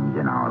looms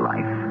in our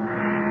life?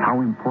 How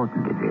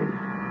important it is?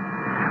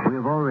 We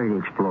have already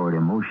explored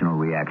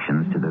emotional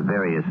reactions to the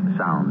various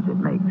sounds it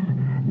makes.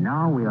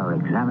 Now we are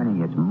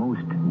examining its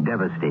most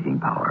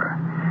devastating power.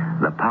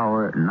 The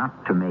power not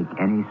to make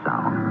any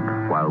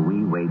sound while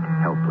we wait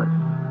helpless,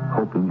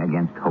 hoping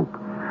against hope,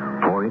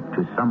 for it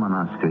to summon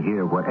us to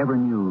hear whatever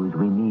news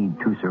we need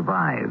to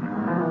survive,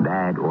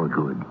 bad or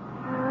good.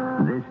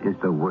 This is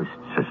the worst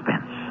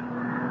suspense,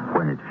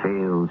 when it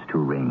fails to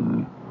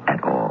ring at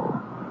all.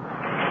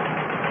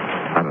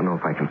 I don't know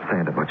if I can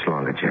stand it much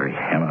longer, Jerry.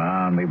 Come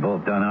on, we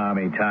both done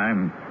army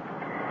time.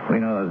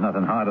 We know there's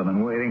nothing harder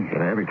than waiting. You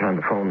know, every time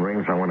the phone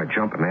rings, I want to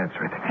jump and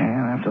answer it.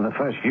 And after the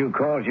first few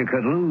calls, you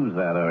could lose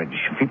that urge.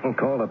 People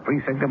call the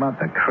precinct about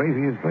the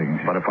craziest things.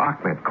 But if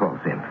Ahmed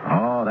calls in...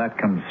 Oh, that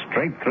comes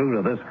straight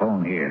through to this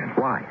phone here.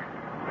 Why?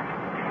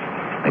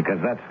 Because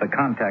that's the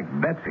contact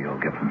Betsy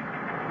will give him.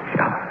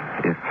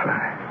 Yeah,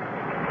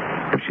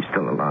 if she's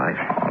still alive.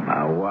 Oh,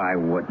 now, why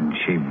wouldn't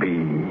she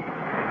be?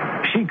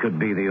 She could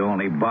be the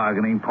only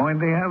bargaining point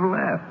they have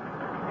left.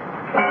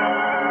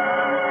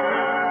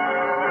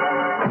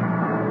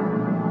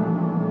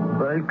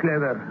 Well,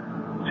 Clever,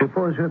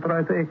 suppose you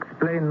try to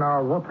explain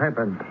now what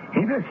happened.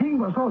 Everything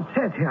was all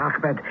set,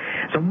 Ahmed.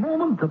 The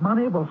moment the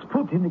money was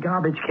put in the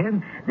garbage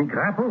can, the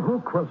grapple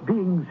hook was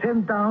being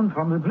sent down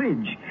from the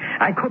bridge.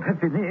 I could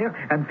have been there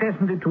and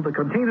fastened it to the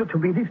container to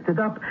be lifted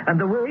up and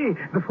away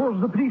before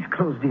the police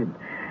closed in.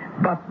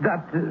 But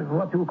that,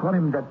 what do you call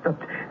him, that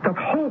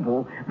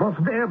hobo was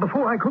there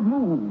before I could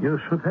move. You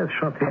should have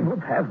shot him. I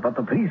would have, but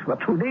the police were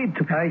too late.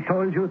 I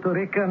told you to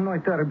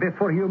reconnoiter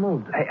before you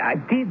moved. I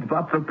did,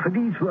 but the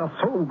police were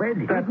so well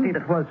hidden.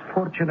 It was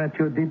fortunate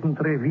you didn't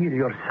reveal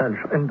yourself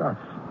and us.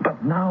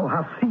 But now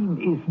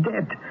Hassim is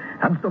dead,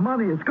 and the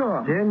money is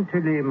gone.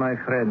 Gently, my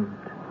friend.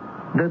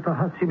 That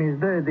Hassim is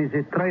dead is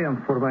a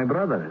triumph for my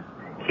brothers.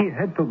 He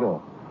had to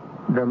go.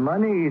 The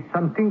money is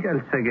something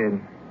else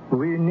again.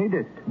 We need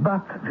it.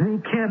 But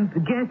we can't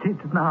get it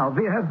now.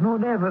 We have no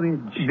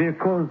leverage.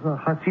 Because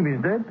Hassim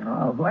is dead?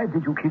 Why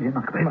did you kill him,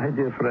 Ahmed? My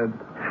dear friend,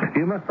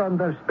 you must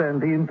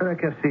understand the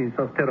intricacies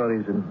of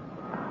terrorism.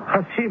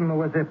 Hassim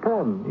was a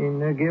pawn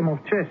in a game of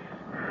chess.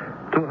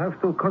 To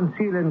have to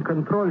conceal and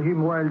control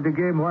him while the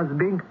game was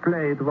being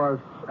played was,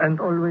 and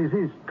always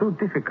is, too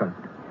difficult.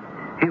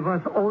 He was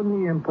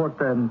only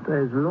important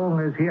as long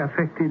as he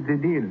affected the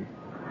deal.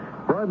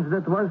 Once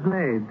that was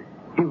made,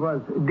 he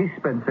was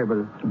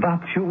dispensable.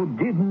 But you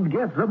didn't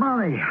get the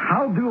money.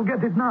 How do you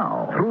get it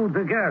now? Through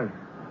the girl.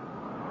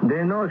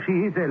 They know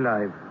she is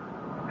alive.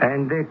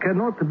 And they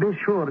cannot be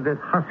sure that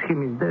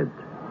Hassim is dead.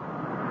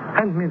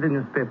 Hand me the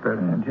newspaper.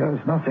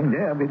 There's nothing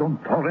there we don't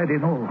already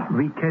know.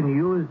 We can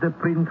use the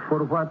print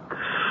for what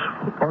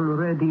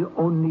already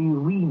only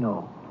we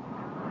know.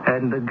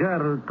 And the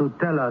girl to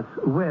tell us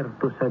where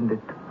to send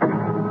it.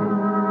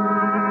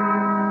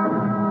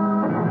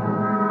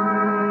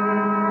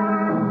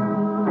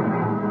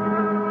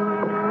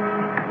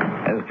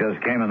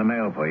 Just came in the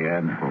mail for you,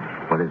 Ed.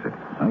 What is it?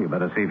 Well, you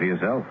better see for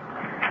yourself.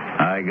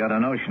 I got a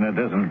notion it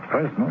isn't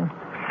personal.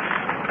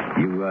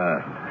 You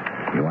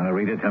want to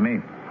read it to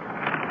me?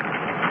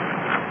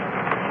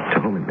 To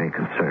whom it may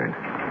concern.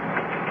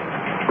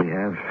 We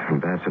have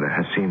Ambassador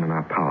Hassim in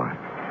our power.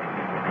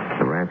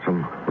 The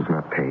ransom was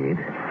not paid.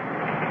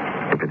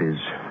 If it is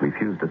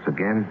refused us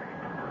again,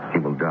 he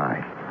will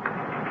die.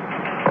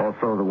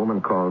 Also, the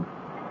woman called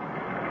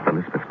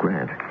Elizabeth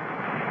Grant.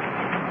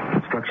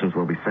 Instructions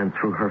will be sent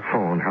through her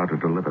phone how to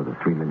deliver the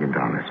 $3 million.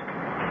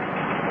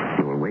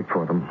 You will wait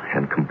for them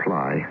and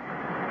comply,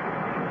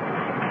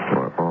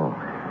 or all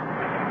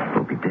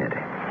will be dead.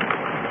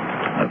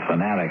 A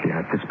fanatic. Yeah,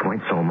 at this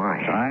point, so am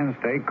I. Try and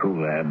stay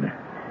cool, Ed.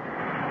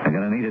 They're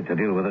going to need it to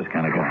deal with this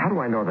kind of guy. How do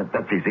I know that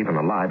Betsy's even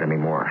alive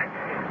anymore?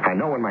 I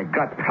know in my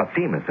gut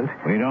Hasim isn't.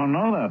 We don't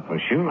know that for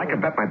sure. I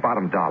can bet my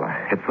bottom dollar.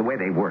 It's the way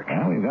they work.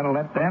 Well, we've got to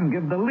let them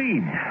give the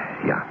lead.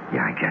 Yeah,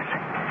 I guess.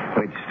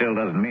 Which still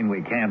doesn't mean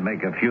we can't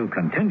make a few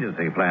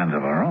contingency plans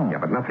of our own. Yeah,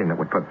 but nothing that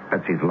would put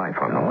Betsy's life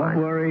on the line.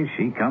 Don't worry,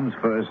 she comes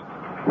first.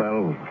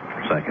 Well,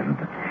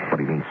 second. What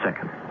do you mean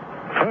second?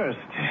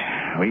 First,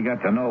 we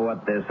got to know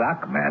what this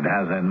Ahmed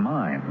has in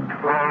mind.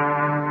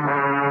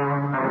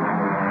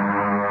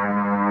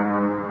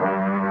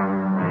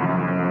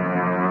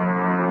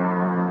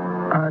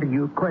 Are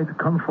you quite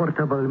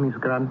comfortable, Miss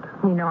Grant?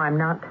 You know I'm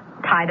not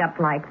tied up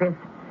like this.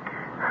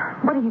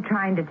 What are you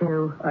trying to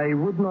do? I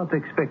would not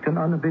expect an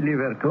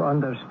unbeliever to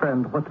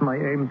understand what my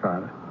aims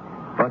are.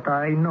 But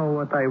I know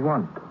what I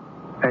want.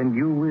 And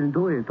you will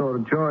do it or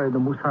join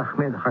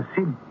Ahmed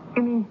Hasim.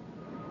 You mean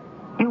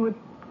you would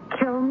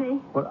kill me?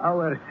 For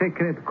our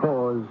sacred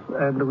cause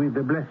and with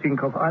the blessing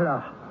of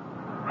Allah,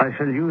 I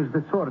shall use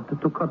the sword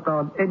to cut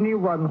down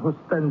anyone who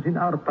stands in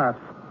our path.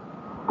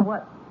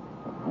 What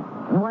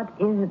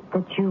is it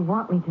that you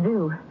want me to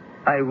do?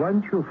 I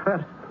want you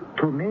first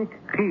to make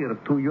clear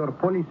to your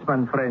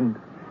policeman friend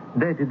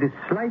that the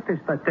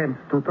slightest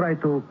attempt to try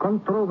to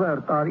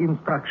controvert our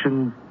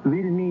instructions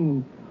will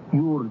mean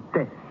your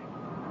death.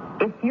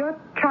 If you're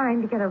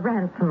trying to get a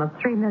ransom of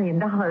 $3 million,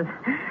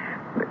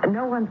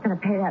 no one's going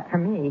to pay that for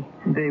me.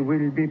 They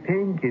will be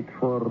paying it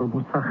for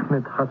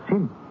Ahmed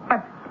Hasim.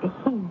 But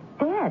he's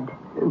dead.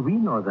 We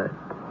know that.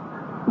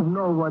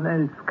 No one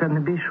else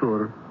can be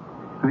sure.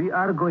 We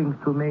are going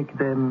to make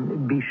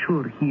them be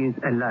sure he is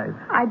alive.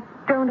 I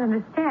don't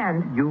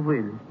understand. You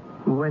will,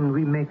 when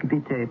we make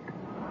the tape.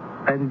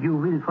 And you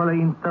will follow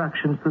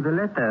instructions to the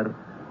letter,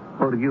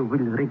 or you will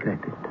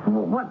regret it.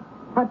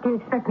 What do you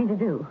expect me to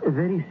do?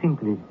 Very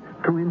simply,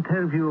 to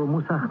interview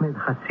Ahmed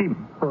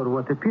Hasim, or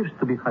what appears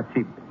to be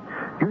Hasim.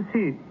 You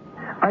see,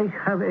 I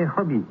have a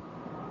hobby.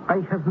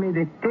 I have made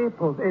a tape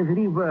of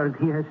every word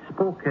he has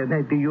spoken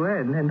at the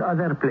UN and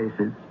other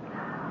places.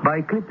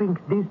 By clipping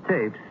these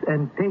tapes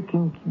and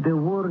taking the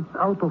words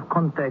out of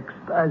context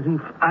as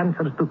if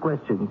answers to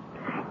questions,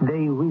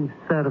 they will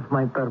serve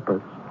my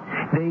purpose.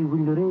 They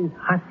will raise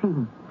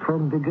Hasim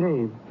from the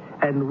grave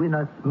and win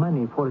us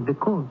money for the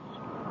cause.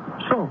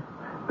 So,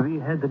 we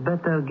had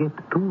better get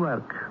to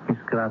work, Miss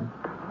Grant.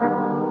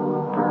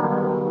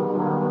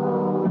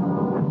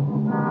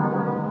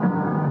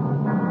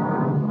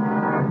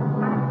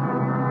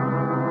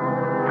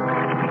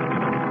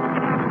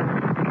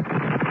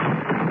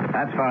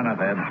 That's far enough,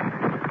 Ed.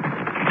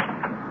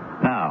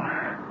 Now,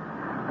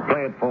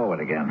 play it forward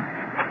again.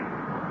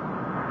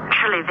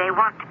 Surely they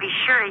want to be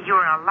sure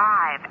you're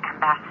alive,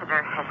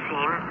 Ambassador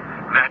Hasim.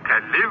 That I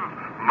live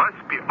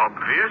must be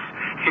obvious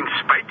in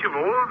spite of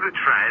all the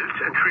trials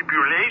and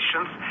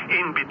tribulations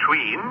in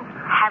between.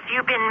 Have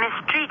you been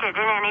mistreated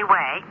in any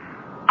way?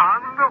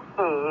 On the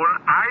whole,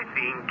 I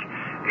think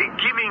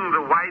giving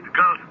the wide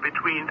gulf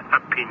between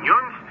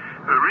opinions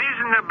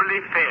reasonably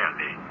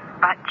fairly.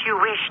 But you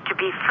wish to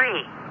be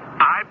free.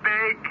 I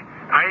beg,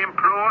 I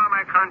implore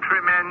my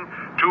countrymen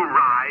to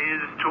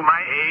rise to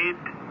my aid.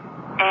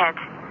 Ed,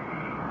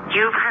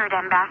 you've heard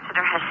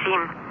Ambassador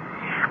Hasim.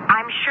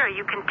 I'm sure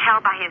you can tell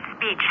by his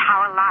speech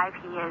how alive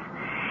he is.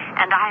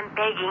 And I'm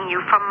begging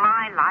you for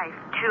my life,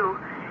 too.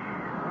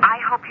 I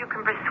hope you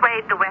can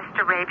persuade the West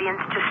Arabians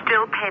to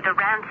still pay the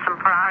ransom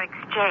for our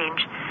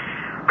exchange.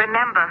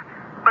 Remember,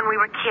 when we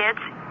were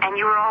kids and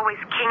you were always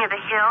king of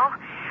the hill?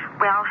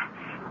 Well,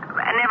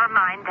 never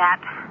mind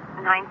that.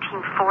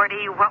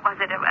 1940, what was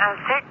it? 6,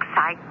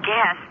 I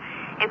guess.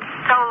 It's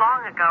so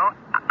long ago.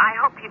 I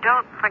hope you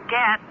don't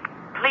forget.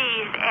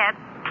 Please, Ed,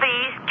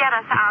 please get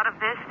us out of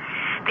this.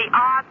 The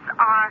odds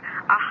are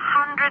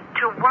 100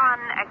 to 1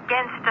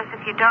 against us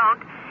if you don't.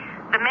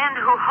 The men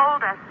who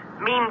hold us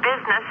mean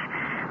business.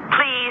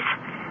 Please,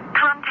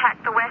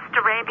 contact the West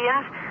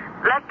Arabians.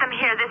 Let them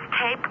hear this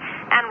tape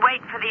and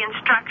wait for the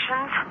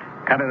instructions.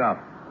 Cut it off.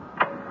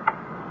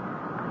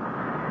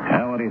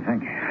 Well, what do you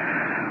think?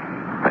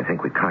 I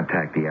think we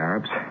contact the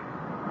Arabs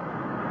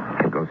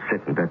and go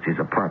sit in Betsy's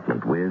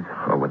apartment with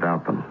or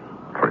without them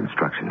for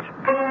instructions.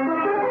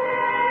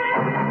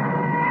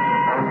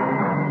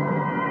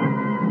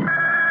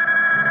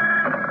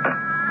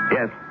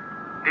 Yes.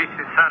 This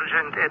is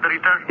Sergeant Ed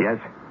Ritter. Yes?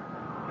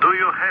 Do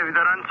you have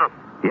the ransom?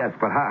 Yes,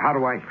 but how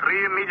do I... 3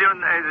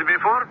 million as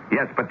before?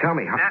 Yes, but tell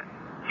me...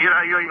 Here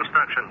are your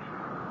instructions.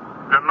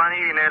 The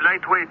money in a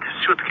lightweight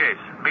suitcase.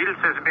 Bills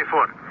as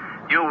before.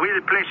 You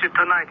will place it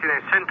tonight in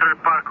a Central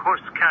Park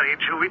horse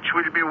carriage which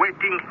will be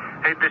waiting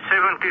at the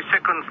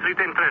 72nd Street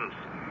entrance.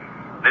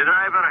 The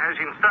driver has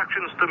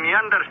instructions to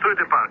meander through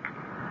the park.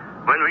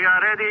 When we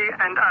are ready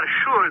and are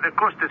sure the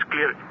coast is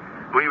clear,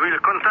 we will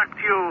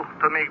contact you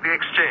to make the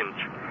exchange.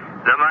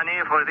 The money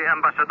for the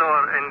ambassador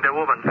and the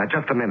woman. Now,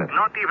 just a minute.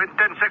 Not even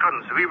 10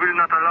 seconds. We will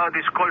not allow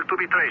this call to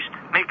be traced.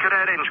 Make your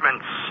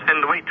arrangements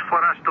and wait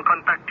for us to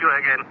contact you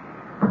again.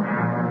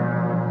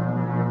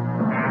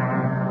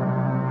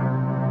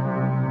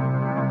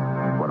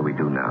 What do we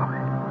do now?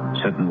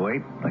 Sit and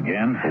wait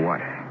again. For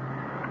what?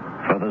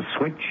 For the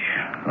switch,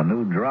 the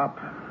new drop.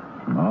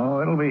 Oh,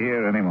 it'll be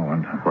here any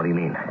moment. What do you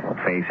mean? Oh,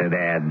 face it,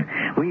 Ed.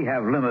 We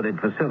have limited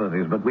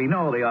facilities, but we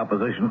know the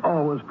opposition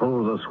always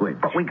pulls a switch.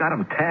 But we got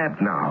them tabbed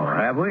now. Oh,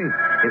 have we?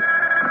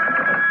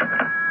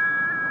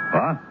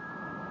 What?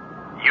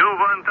 You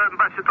want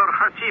Ambassador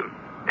Hassim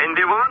and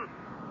the woman?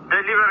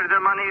 Deliver the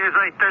money as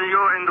I tell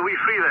you and we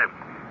free them.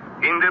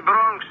 In the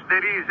Bronx,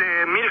 there is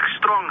a Milk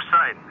Strong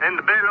sign and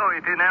below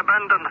it an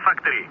abandoned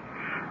factory.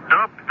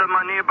 Drop the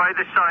money by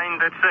the sign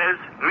that says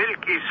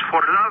milk is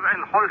for love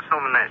and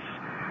wholesomeness.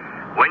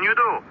 When you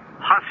do,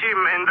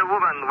 Hassim and the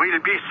woman will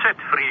be set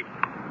free.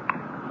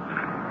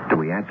 Do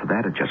we answer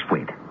that or just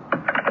wait?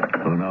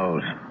 Who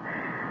knows?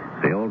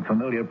 The old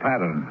familiar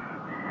pattern.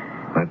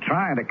 We're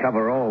trying to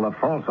cover all the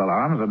false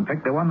alarms and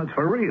pick the one that's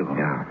for real.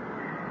 Yeah.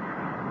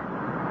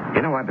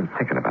 You know, I've been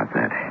thinking about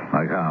that.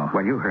 Like how?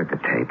 Well, you heard the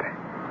tape.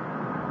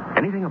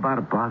 Anything about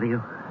it bother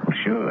you? Well,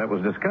 sure, that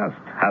was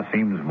discussed.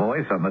 Hassim's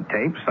voice on the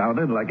tape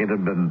sounded like it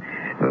had been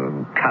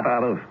cut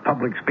out of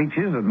public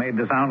speeches and made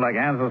to sound like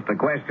answers to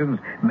questions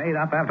made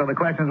up after the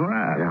questions were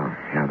asked.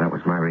 Yeah, that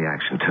was my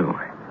reaction, too.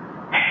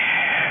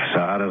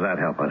 So how does that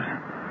help us?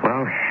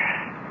 Well,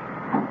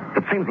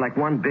 it seems like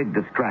one big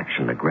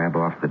distraction to grab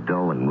off the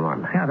dough and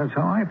run. Yeah, that's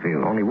how I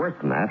feel. Only worse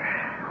than that,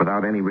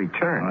 without any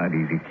return. All right,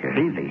 easy,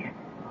 kid. Easy.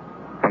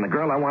 When the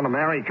girl I want to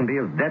marry can be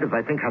as dead as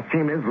I think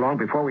Hassim is long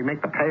before we make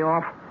the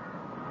payoff.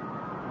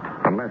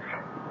 Unless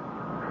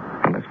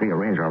we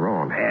arrange our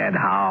own. And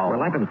how?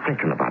 Well, I've been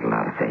thinking about a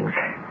lot of things.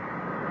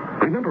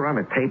 Remember on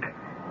the tape,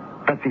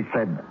 Betsy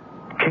said,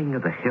 King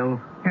of the Hill?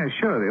 Yeah,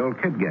 sure, the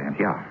old kid game.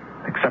 Yeah,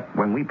 except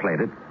when we played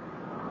it,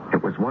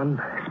 it was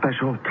one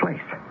special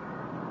place.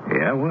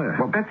 Yeah, where?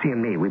 Well, Betsy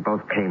and me, we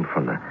both came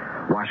from the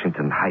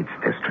Washington Heights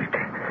district.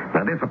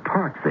 Now, there's a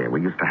park there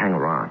we used to hang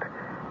around.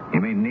 You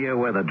mean near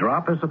where the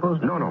drop is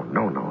supposed to? No,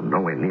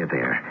 nowhere near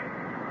there.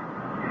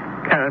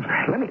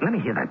 Let me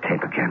hear that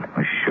tape again.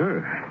 Well,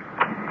 sure.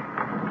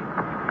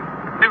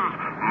 It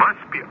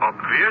must be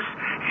obvious,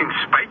 in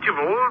spite of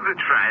all the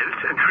trials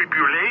and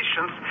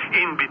tribulations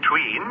in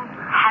between.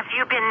 Have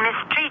you been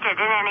mistreated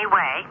in any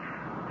way?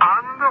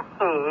 On the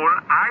whole,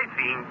 I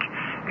think,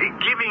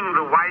 giving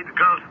the wide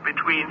gulf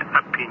between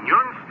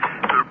opinions...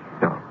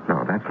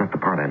 No, that's not the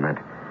part I meant.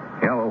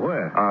 Yeah, well,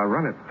 where?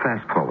 Run it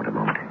fast forward a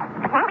moment.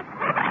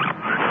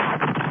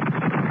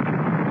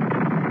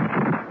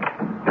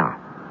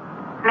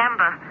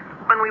 Remember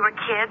when we were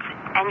kids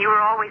and you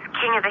were always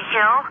king of the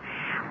hill?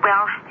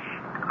 Well,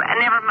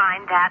 never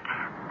mind that.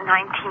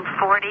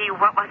 1940,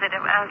 what was it? 6,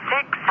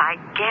 I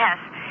guess.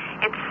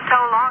 It's so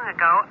long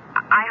ago.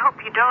 I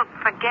hope you don't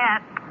forget.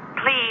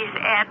 Please,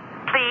 Ed,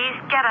 please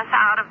get us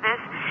out of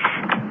this.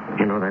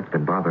 You know, that's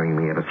been bothering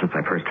me ever since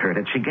I first heard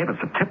it. She gave us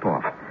a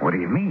tip-off. What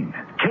do you mean?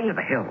 King of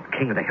the Hill.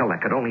 King of the Hill.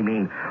 That could only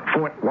mean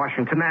Fort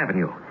Washington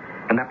Avenue.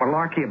 And that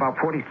malarkey about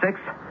 46?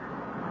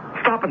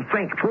 Stop and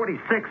think.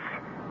 46.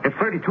 It's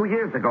 32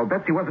 years ago.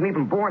 Betsy wasn't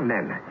even born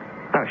then.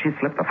 Now, she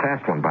slipped a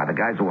fast one by the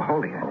guys who were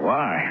holding her.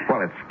 Why? Well,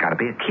 it's got to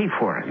be a key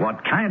for us.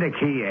 What kind of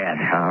key, Ed?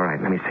 All right,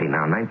 let me see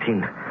now.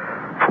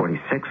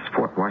 1946,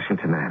 Fort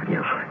Washington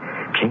Avenue.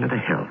 King of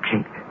the Hill.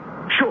 King.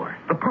 Sure,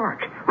 the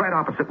park, right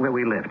opposite where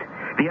we lived.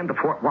 The end of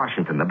Fort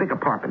Washington, the big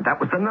apartment.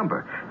 That was the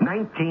number.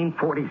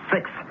 1946.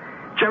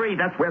 Jerry,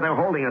 that's where they're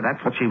holding her.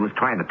 That's what she was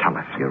trying to tell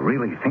us. You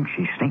really think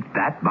she sneaked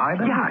that by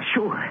them? Yeah,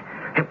 sure.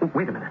 Hey,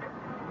 wait a minute.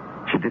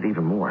 She did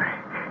even more.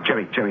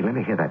 Jerry, let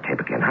me hear that tape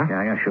again, huh?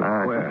 Yeah, sure.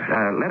 Just,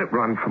 let it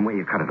run from where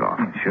you cut it off.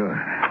 Sure.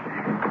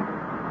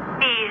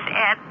 Please,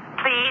 Ed,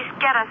 please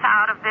get us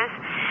out of this.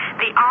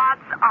 The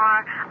odds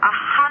are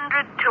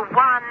 100 to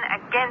 1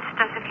 against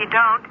us if you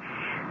don't.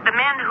 The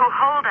men who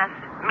hold us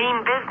mean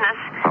business.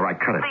 All right,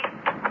 cut it.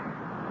 Please.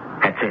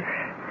 That's it.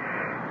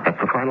 That's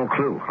the final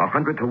clue.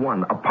 100 to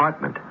 1.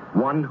 Apartment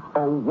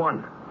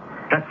 101.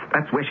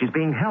 That's where she's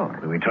being held.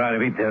 Do we try to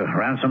beat the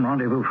ransom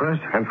rendezvous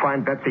first? And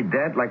find Betsy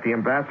dead like the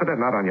ambassador,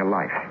 not on your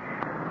life.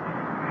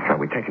 So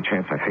we take a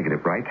chance, I figured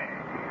it right.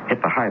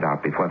 Hit the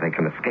hideout before they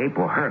can escape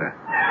or hurt her.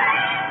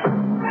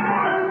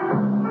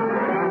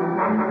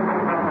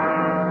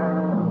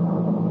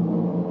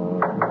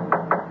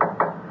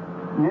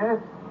 Yes?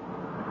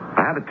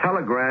 I had a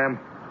telegram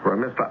for a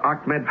Mr.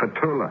 Ahmed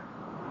Fatullah.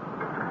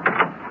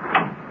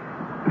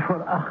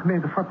 For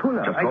Ahmed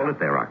Fatullah. Just hold it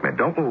there, Ahmed.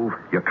 Don't move.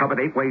 You're covered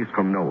 8 ways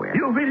from nowhere.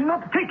 You will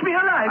not take me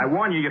alive. I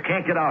warn you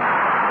can't get out.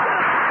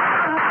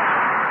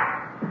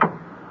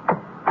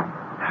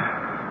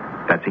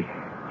 Betsy,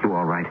 you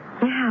all right?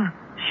 Yeah,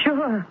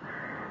 sure.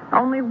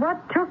 Only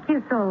what took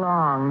you so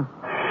long?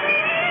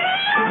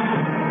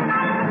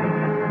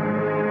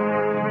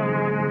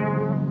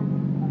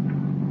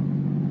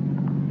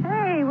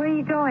 Hey, where are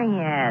you going,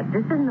 Ed?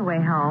 This isn't the way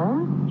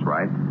home. That's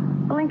right.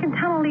 The Lincoln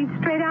Tunnel leads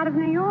straight out of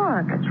New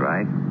York. That's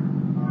right.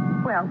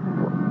 Well,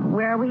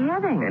 where are we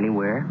heading?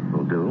 Anywhere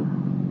will do.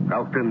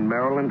 Elkton,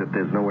 Maryland, if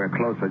there's nowhere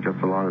closer, just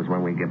so long as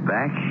when we get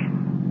back,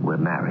 we're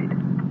married.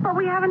 But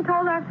we haven't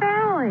told our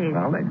families.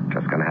 Well, they're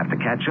just going to have to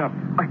catch up.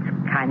 It's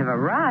kind of a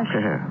rush.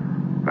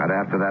 Not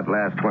after that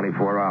last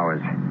 24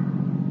 hours.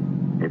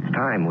 It's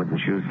time,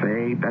 wouldn't you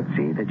say,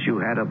 Betsy, that you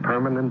had a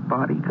permanent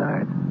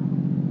bodyguard?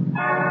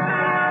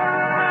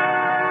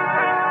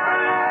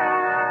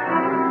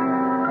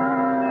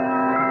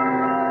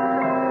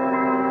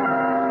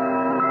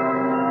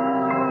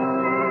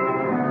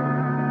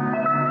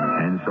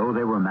 And so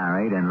they were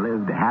married and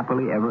lived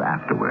happily ever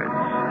afterwards.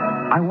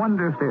 I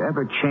wonder if they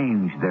ever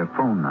changed their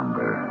phone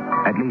number,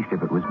 at least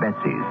if it was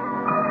Betsy's.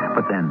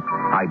 But then,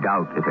 I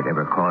doubt if it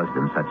ever caused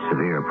them such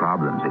severe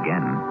problems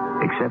again.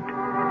 Except,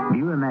 do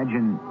you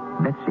imagine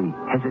Betsy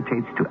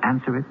hesitates to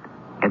answer it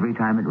every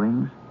time it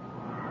rings?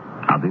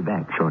 I'll be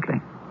back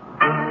shortly.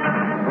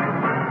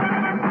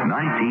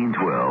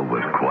 1912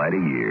 was quite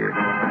a year.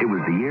 It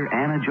was the year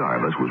Anna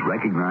Jarvis was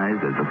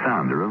recognized as the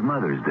founder of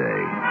Mother's Day.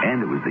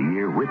 And it was the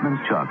year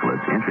Whitman's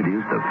Chocolates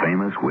introduced the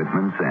famous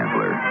Whitman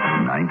Sampler.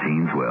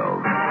 1912.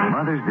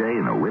 Mother's Day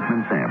and the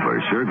Whitman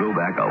Sampler sure go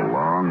back a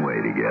long way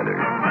together.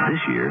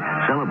 This year,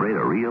 celebrate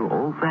a real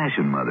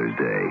old-fashioned Mother's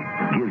Day.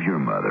 Give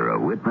your mother a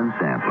Whitman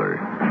Sampler.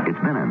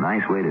 It's been a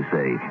nice way to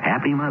say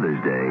Happy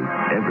Mother's Day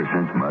ever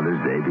since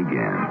Mother's Day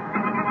began.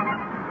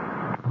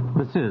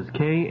 This is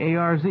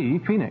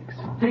KARZ Phoenix.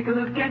 Take a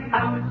look at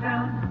our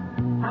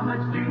sound. How much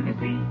do you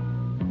see?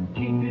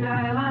 Keep your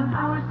dial on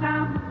our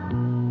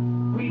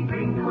sound. We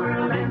bring the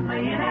world and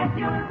lay it at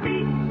your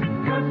feet.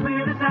 'Cause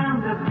we're the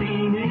sound of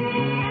Phoenix.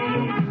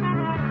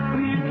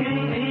 We're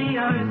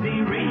KARZ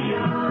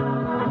Radio.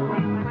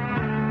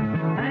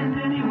 And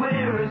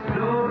anywhere a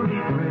story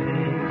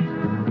breaks,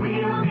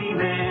 we'll be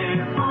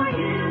there for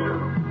you.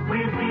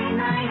 We're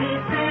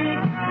P96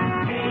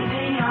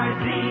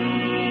 KARZ.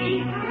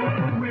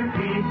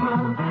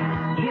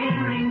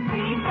 Hearing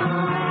people,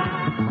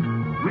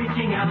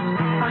 reaching out,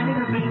 finding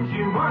the things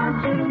you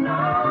want to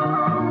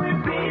know.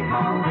 We're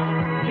people,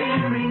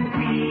 caring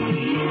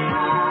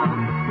people,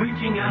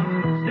 reaching out,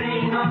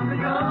 staying on the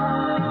go.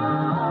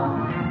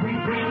 We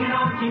bring it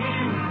all to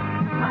you,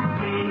 on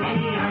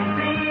KARZ.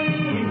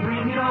 We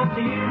bring it all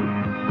to you,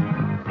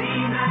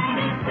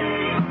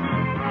 C96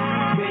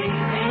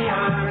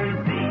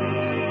 KARZ.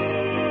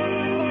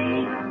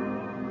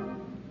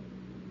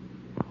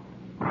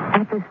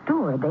 At the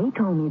store, they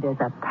told me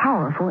there's a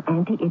powerful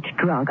anti-itch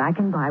drug I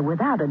can buy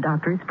without a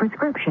doctor's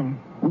prescription.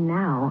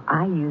 Now,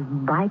 I use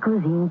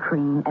Bicozine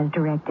cream as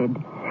directed.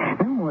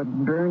 No more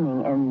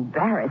burning,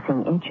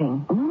 embarrassing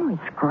itching. No more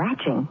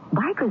scratching.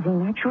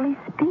 Bicozine actually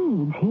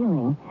speeds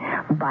healing.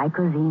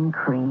 Bicozine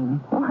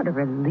cream. What a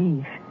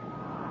relief.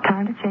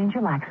 Time to change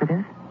your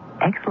laxatives.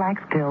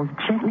 X-Lax pills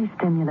gently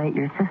stimulate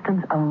your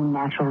system's own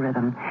natural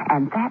rhythm,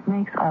 and that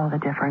makes all the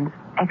difference.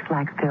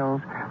 X-Lax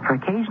pills, for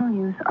occasional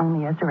use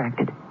only as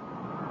directed.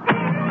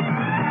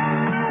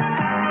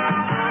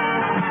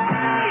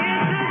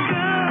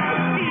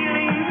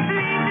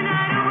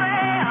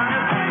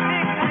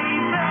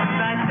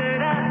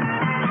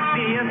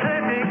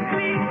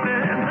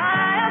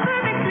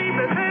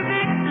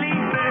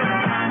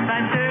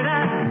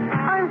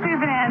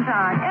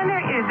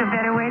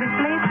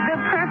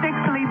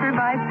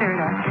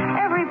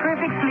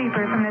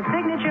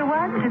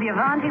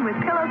 With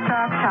Pillow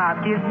Soft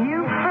Top gives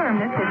you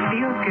firmness that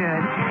feels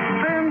good.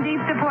 Firm, deep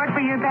support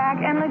for your back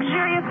and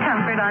luxurious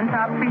comfort on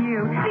top for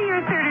you. See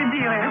your Serta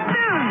dealer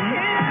soon.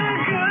 It's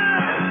a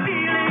good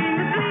feeling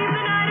to sleep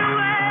the night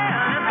away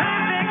on a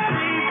perfect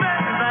sleeper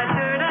by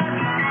Serta.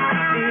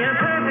 Be a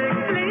perfect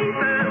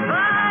sleeper.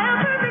 Buy a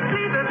perfect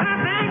sleeper.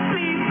 Perfect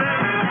sleeper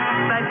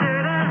by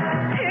Serta.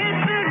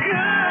 It's a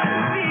good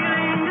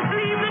feeling to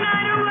sleep the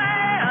night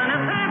away on a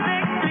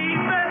perfect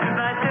sleeper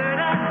by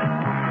Serta.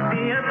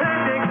 Be a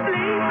perfect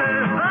sleeper.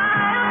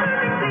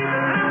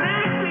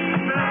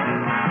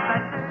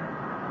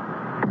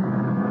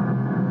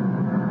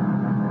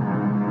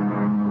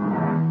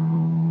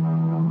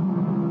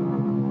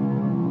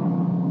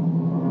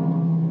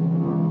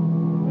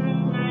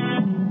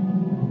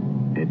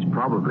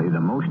 Probably the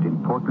most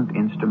important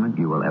instrument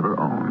you will ever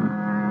own.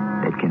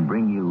 It can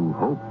bring you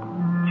hope,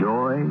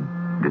 joy,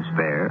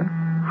 despair,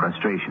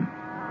 frustration.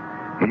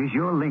 It is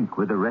your link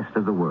with the rest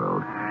of the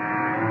world.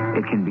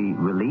 It can be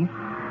relief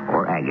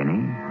or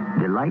agony,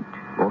 delight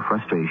or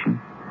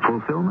frustration,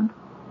 fulfillment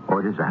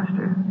or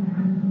disaster.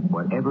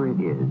 Whatever it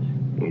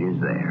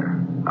is there.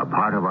 A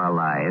part of our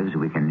lives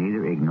we can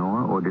neither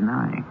ignore or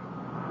deny.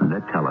 The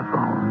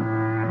telephone.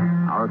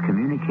 Our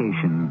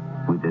communication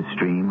with the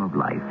stream of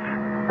life.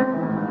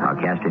 Our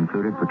cast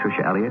included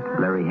Patricia Elliott,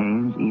 Larry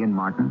Haynes, Ian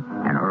Martin,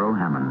 and Earl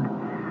Hammond.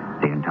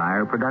 The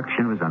entire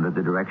production was under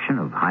the direction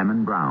of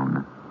Hyman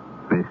Brown.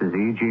 This is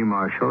E.G.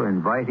 Marshall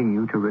inviting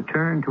you to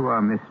return to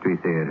our Mystery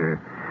Theater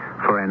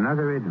for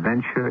another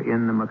adventure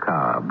in the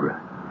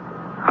macabre.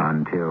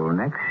 Until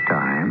next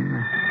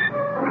time,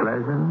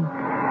 pleasant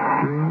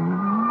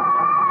dreams.